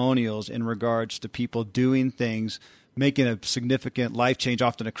testimonials in regards to people doing things, making a significant life change,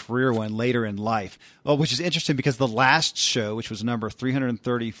 often a career one later in life. Well, which is interesting because the last show, which was number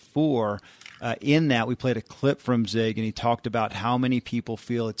 334, in that we played a clip from Zig, and he talked about how many people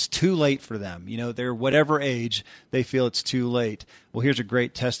feel it's too late for them. They're whatever age, they feel it's too late. Well, here's a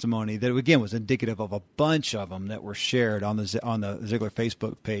great testimony that, again, was indicative of a bunch of them that were shared on the Ziglar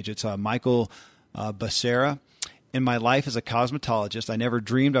Facebook page. It's Michael Becerra. In my life as a cosmetologist, I never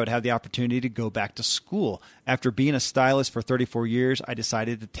dreamed I would have the opportunity to go back to school. After being a stylist for 34 years, I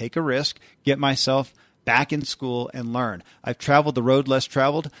decided to take a risk, get myself back in school and learn. I've traveled the road less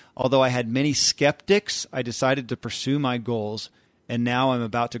traveled. Although I had many skeptics, I decided to pursue my goals, and now I'm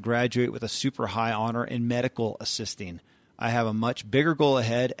about to graduate with a super high honor in medical assisting. I have a much bigger goal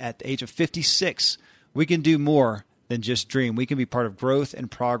ahead at the age of 56. We can do more than just dream. We can be part of growth and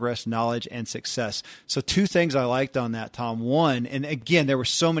progress, knowledge and success. So two things I liked on that, Tom. One, and again, there were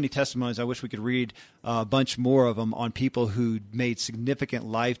so many testimonies. I wish we could read a bunch more of them on people who made significant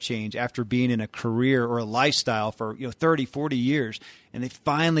life change after being in a career or a lifestyle for 30, 40 years. And they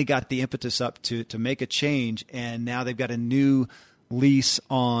finally got the impetus up to make a change. And now they've got a new lease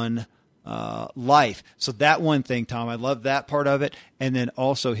on life. So that one thing, Tom, I love that part of it. And then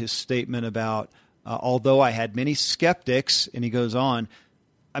also his statement about, although I had many skeptics, and he goes on,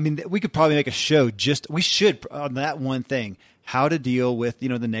 we could probably make a show we should on that one thing, how to deal with, the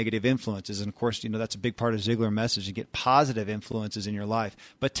negative influences. And of course, that's a big part of Ziglar message, to get positive influences in your life.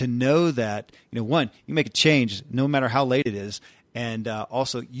 But to know that, one, you make a change no matter how late it is. And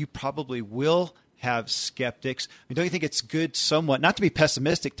also you probably will have skeptics. Don't you think it's good somewhat, not to be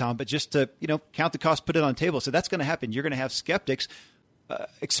pessimistic, Tom, but just to, count the cost, put it on the table. So that's going to happen. You're going to have skeptics.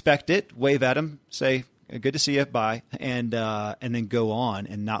 Expect it, wave at them, say, good to see you, bye, and then go on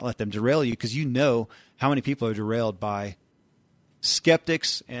and not let them derail you, because how many people are derailed by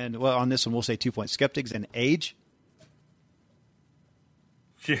skeptics. And, well, on this one, we'll say 2 points, skeptics and age.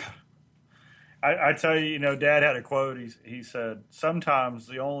 Yeah. I tell you, Dad had a quote. He said, sometimes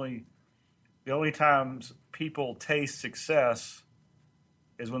the only The only times people taste success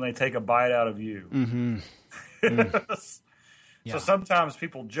is when they take a bite out of you. Mm-hmm. So sometimes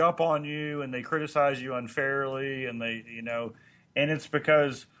people jump on you and they criticize you unfairly, and they, and it's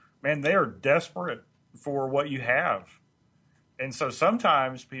because, man, they are desperate for what you have. And so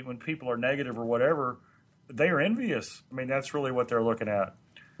sometimes when people are negative or whatever, they are envious. I mean, that's really what they're looking at.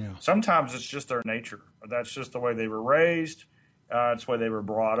 Yeah. Sometimes it's just their nature. That's just the way they were raised. It's the way they were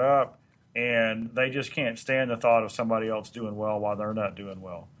brought up. And they just can't stand the thought of somebody else doing well while they're not doing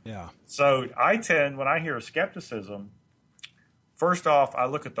well. Yeah. So I tend, when I hear skepticism, first off, I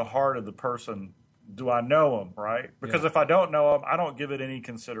look at the heart of the person. Do I know them, right? Because if I don't know them, I don't give it any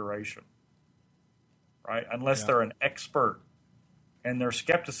consideration, right? Unless they're an expert. And their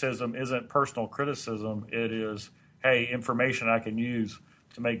skepticism isn't personal criticism. It is, hey, information I can use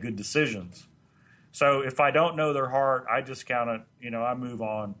to make good decisions. So if I don't know their heart, I discount it. I move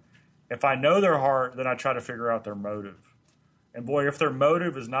on. If I know their heart, then I try to figure out their motive. And boy, if their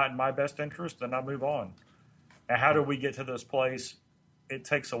motive is not in my best interest, then I move on. And how do we get to this place? It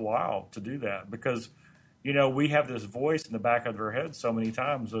takes a while to do that because, we have this voice in the back of our head so many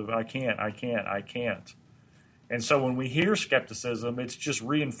times of I can't. And so when we hear skepticism, it's just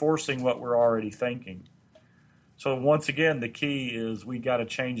reinforcing what we're already thinking. So once again, the key is we got to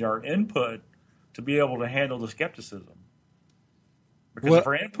change our input to be able to handle the skepticism. Because if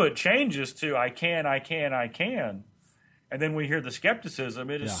our input changes to I can, and then we hear the skepticism,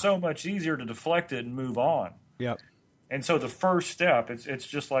 it is so much easier to deflect it and move on. Yep. And so the first step, it's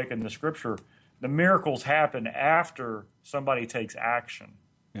just like in the scripture, the miracles happen after somebody takes action.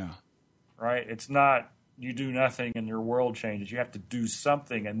 Yeah. Right? It's not you do nothing and your world changes. You have to do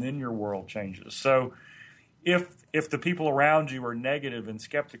something and then your world changes. So if the people around you are negative and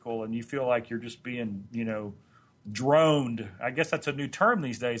skeptical and you feel like you're just being, droned, I guess that's a new term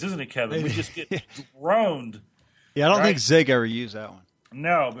these days, isn't it, Kevin? We just get droned. Yeah, I don't think Zig ever used that one.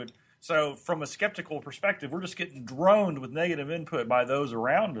 No, but so from a skeptical perspective, we're just getting droned with negative input by those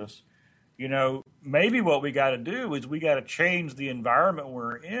around us. Maybe what we got to do is we got to change the environment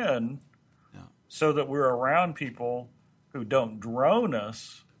we're in so that we're around people who don't drone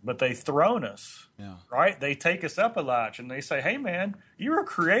us, but they throne us, right? They take us up a notch and they say, hey, man, you were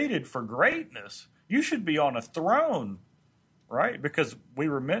created for greatness. You should be on a throne, right? Because we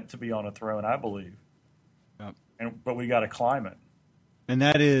were meant to be on a throne, I believe. Yep. But we got to climb it. And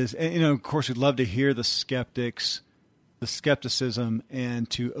that is, of course, we'd love to hear the skepticism, and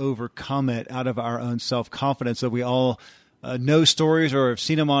to overcome it out of our own self-confidence. So we all know stories or have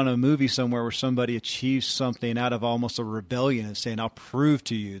seen them on a movie somewhere where somebody achieves something out of almost a rebellion and saying, I'll prove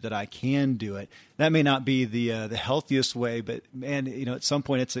to you that I can do it. That may not be the healthiest way, but man, at some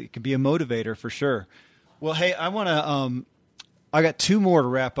point it can be a motivator for sure. Well, hey, I want to, I got two more to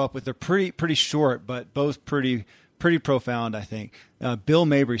wrap up with. They're pretty short, but both pretty profound, I think. Bill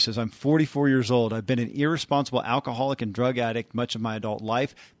Mabry says, I'm 44 years old. I've been an irresponsible alcoholic and drug addict much of my adult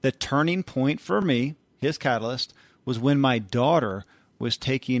life. The turning point for me, his catalyst, was when my daughter was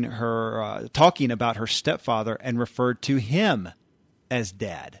talking about her stepfather and referred to him as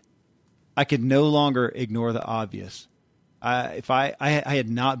dad. I could no longer ignore the obvious. If I had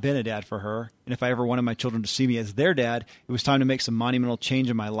not been a dad for her, and if I ever wanted my children to see me as their dad, it was time to make some monumental change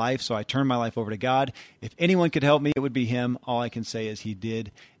in my life. So I turned my life over to God. If anyone could help me, it would be him. All I can say is he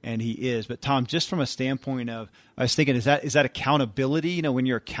did, and he is. But Tom, just from a standpoint of, I was thinking, is that accountability? When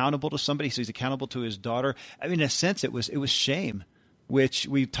you're accountable to somebody, so he's accountable to his daughter. I mean, in a sense, it was shame, which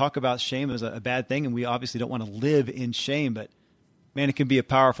we talk about shame as a bad thing, and we obviously don't want to live in shame. But man, it can be a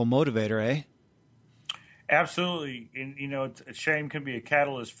powerful motivator, eh? Absolutely. And, shame can be a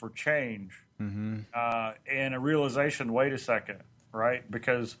catalyst for change. Mm-hmm. And a realization, wait a second, right?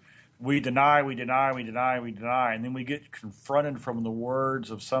 Because we deny, and then we get confronted from the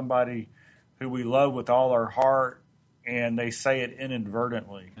words of somebody who we love with all our heart, and they say it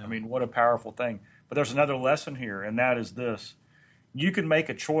inadvertently. Yeah. I mean, what a powerful thing. But there's another lesson here, and that is this. You can make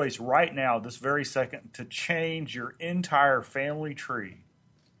a choice right now, this very second, to change your entire family tree.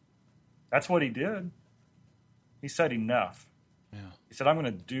 That's what he did. He said enough. Yeah. He said, I'm going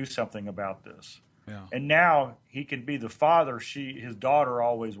to do something about this. Yeah. And now he can be the father his daughter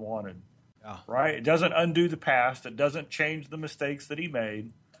always wanted. Yeah. Right? It doesn't undo the past. It doesn't change the mistakes that he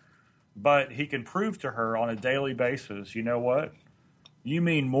made. But he can prove to her on a daily basis, you know what? You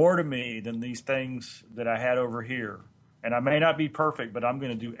mean more to me than these things that I had over here. And I may not be perfect, but I'm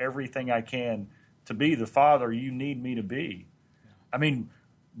going to do everything I can to be the father you need me to be. Yeah. I mean,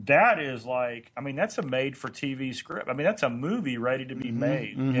 that is that's a made-for-TV script. I mean, that's a movie ready to be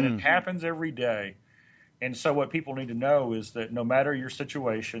made, and it happens every day. And so what people need to know is that no matter your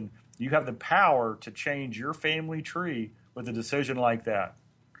situation, You have the power to change your family tree with a decision like that.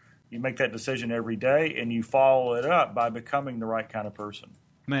 You make that decision every day, and you follow it up by becoming the right kind of person.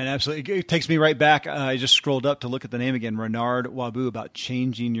 Man, absolutely. It takes me right back. I just scrolled up to look at the name again, Renard Wabu, about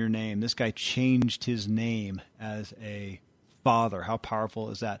changing your name. This guy changed his name as a father. How powerful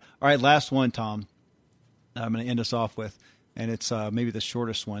is that? All right, last one, Tom, I'm going to end us off with, and it's maybe the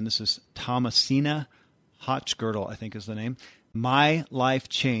shortest one. This is Thomasina Hochgirdle, I think is the name. My life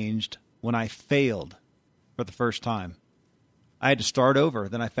changed when I failed for the first time. I had to start over.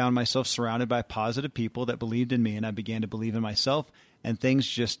 Then I found myself surrounded by positive people that believed in me, and I began to believe in myself, and things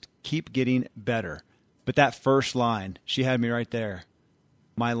just keep getting better. But that first line, she had me right there.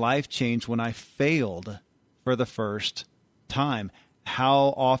 My life changed when I failed for the first time.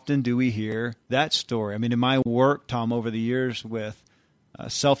 How often do we hear that story? I mean, in my work, Tom, over the years with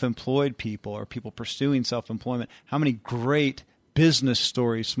self-employed people or people pursuing self-employment, how many great business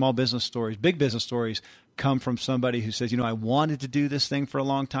stories, small business stories, big business stories come from somebody who says, I wanted to do this thing for a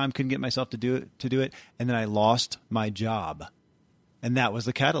long time, couldn't get myself to do it, and then I lost my job. And that was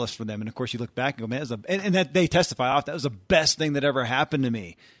the catalyst for them. And of course, you look back and go, man, and that they testify off, that was the best thing that ever happened to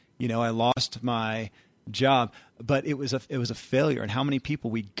me. I lost my job, but it was a failure. And how many people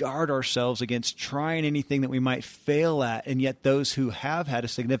we guard ourselves against trying anything that we might fail at, and yet those who have had a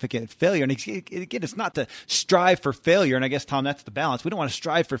significant failure, and again, it's not to strive for failure, and I guess, Tom, that's the balance. We don't want to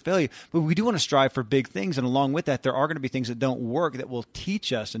strive for failure, but we do want to strive for big things, and along with that, there are going to be things that don't work that will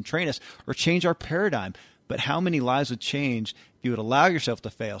teach us and train us or change our paradigm. But how many lives would change if you would allow yourself to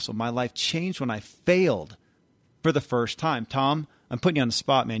fail? So my life changed when I failed for the first time. Tom, I'm putting you on the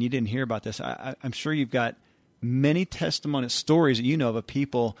spot, man. You didn't hear about this. I'm sure you've got many testimony stories that you know of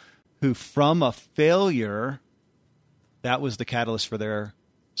people who, from a failure, that was the catalyst for their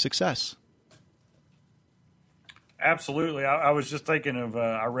success. Absolutely. I was just thinking of,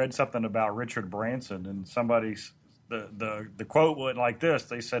 I read something about Richard Branson, and the quote went like this.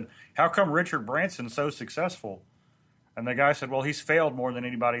 They said, how come Richard Branson's so successful? And the guy said, well, he's failed more than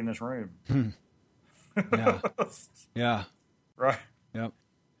anybody in this room. Yeah. Yeah. Right. Yep.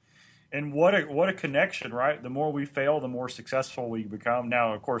 And what a connection, right? The more we fail, the more successful we become.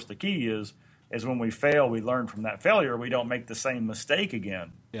 Now, of course, the key is when we fail, we learn from that failure. We don't make the same mistake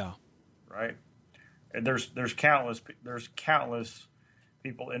again. Yeah. Right. And there's countless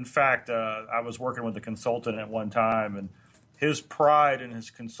people. In fact, I was working with a consultant at one time, and his pride in his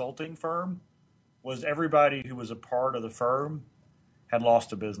consulting firm was everybody who was a part of the firm had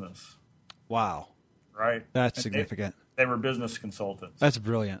lost a business. Wow. Right. That's significant. They were business consultants. That's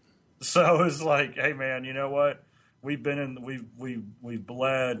brilliant. So it's like, hey man, you know what? We've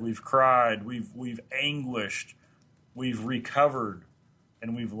bled, we've cried, we've anguished, we've recovered,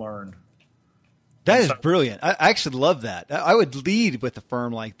 and we've learned. That is brilliant. I actually love that. I would lead with a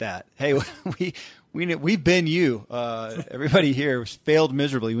firm like that. Hey, we've been you. Everybody here has failed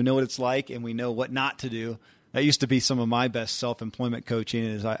miserably. We know what it's like, and we know what not to do. That used to be some of my best self-employment coaching.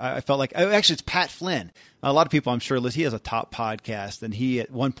 Is I felt like, actually, it's Pat Flynn. A lot of people, I'm sure, he has a top podcast, and he, at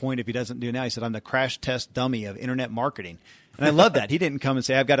one point, if he doesn't do now, he said, I'm the crash test dummy of internet marketing. And I love that. He didn't come and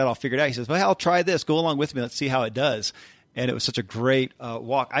say, I've got it all figured out. He says, well, I'll try this. Go along with me. Let's see how it does. And it was such a great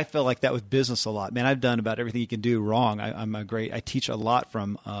walk. I feel like that with business a lot. Man, I've done about everything you can do wrong. I teach a lot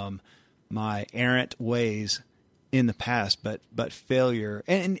from my errant ways in the past, but failure.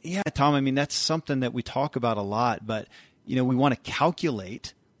 And yeah, Tom, I mean, that's something that we talk about a lot, but we want to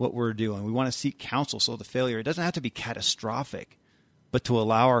calculate what we're doing. We want to seek counsel. So the failure, it doesn't have to be catastrophic, but to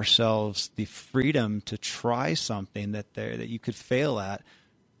allow ourselves the freedom to try something that you could fail at.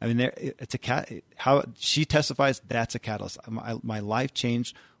 I mean, how she testifies, that's a catalyst. My life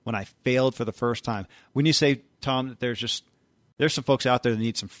changed when I failed for the first time. When you say, Tom, that there's some folks out there that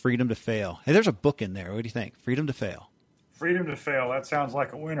need some freedom to fail. Hey, there's a book in there. What do you think? Freedom to Fail. Freedom to Fail. That sounds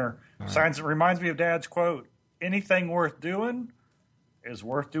like a winner. Right. It reminds me of Dad's quote. Anything worth doing is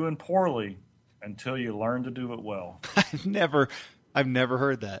worth doing poorly until you learn to do it well. I've never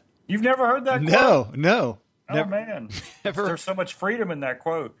heard that. You've never heard that quote? No. Oh, never, man. There's so much freedom in that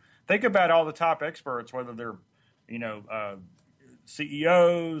quote. Think about all the top experts, whether they're,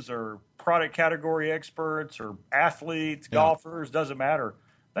 CEOs or product category experts or athletes, golfers, doesn't matter.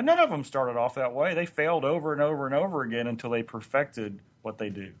 But none of them started off that way. They failed over and over and over again until they perfected what they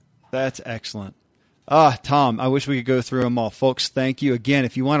do. That's excellent. Tom, I wish we could go through them all. Folks, thank you. Again,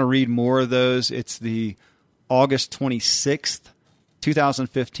 if you want to read more of those, it's the August 26th,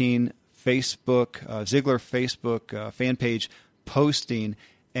 2015 Facebook, Ziglar Facebook fan page posting.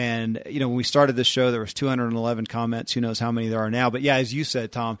 And, when we started this show, there was 211 comments. Who knows how many there are now. But yeah, as you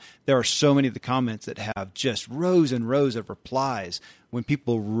said, Tom, there are so many of the comments that have just rows and rows of replies. When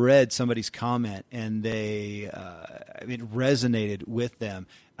people read somebody's comment and it resonated with them,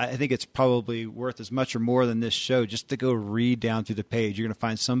 I think it's probably worth as much or more than this show just to go read down through the page. You're going to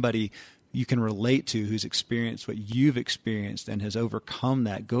find somebody you can relate to who's experienced what you've experienced and has overcome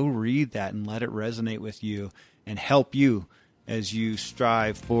that. Go read that and let it resonate with you and help you as you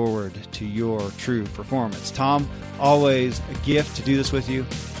strive forward to your true performance. Tom, always a gift to do this with you.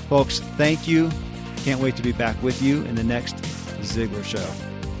 Folks, thank you. Can't wait to be back with you in the next Ziglar Show.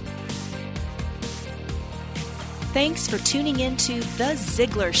 Thanks for tuning into The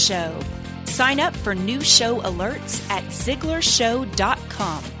Ziglar Show. Sign up for new show alerts at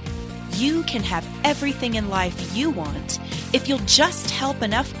ZiglarShow.com. You can have everything in life you want if you'll just help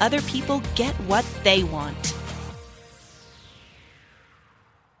enough other people get what they want.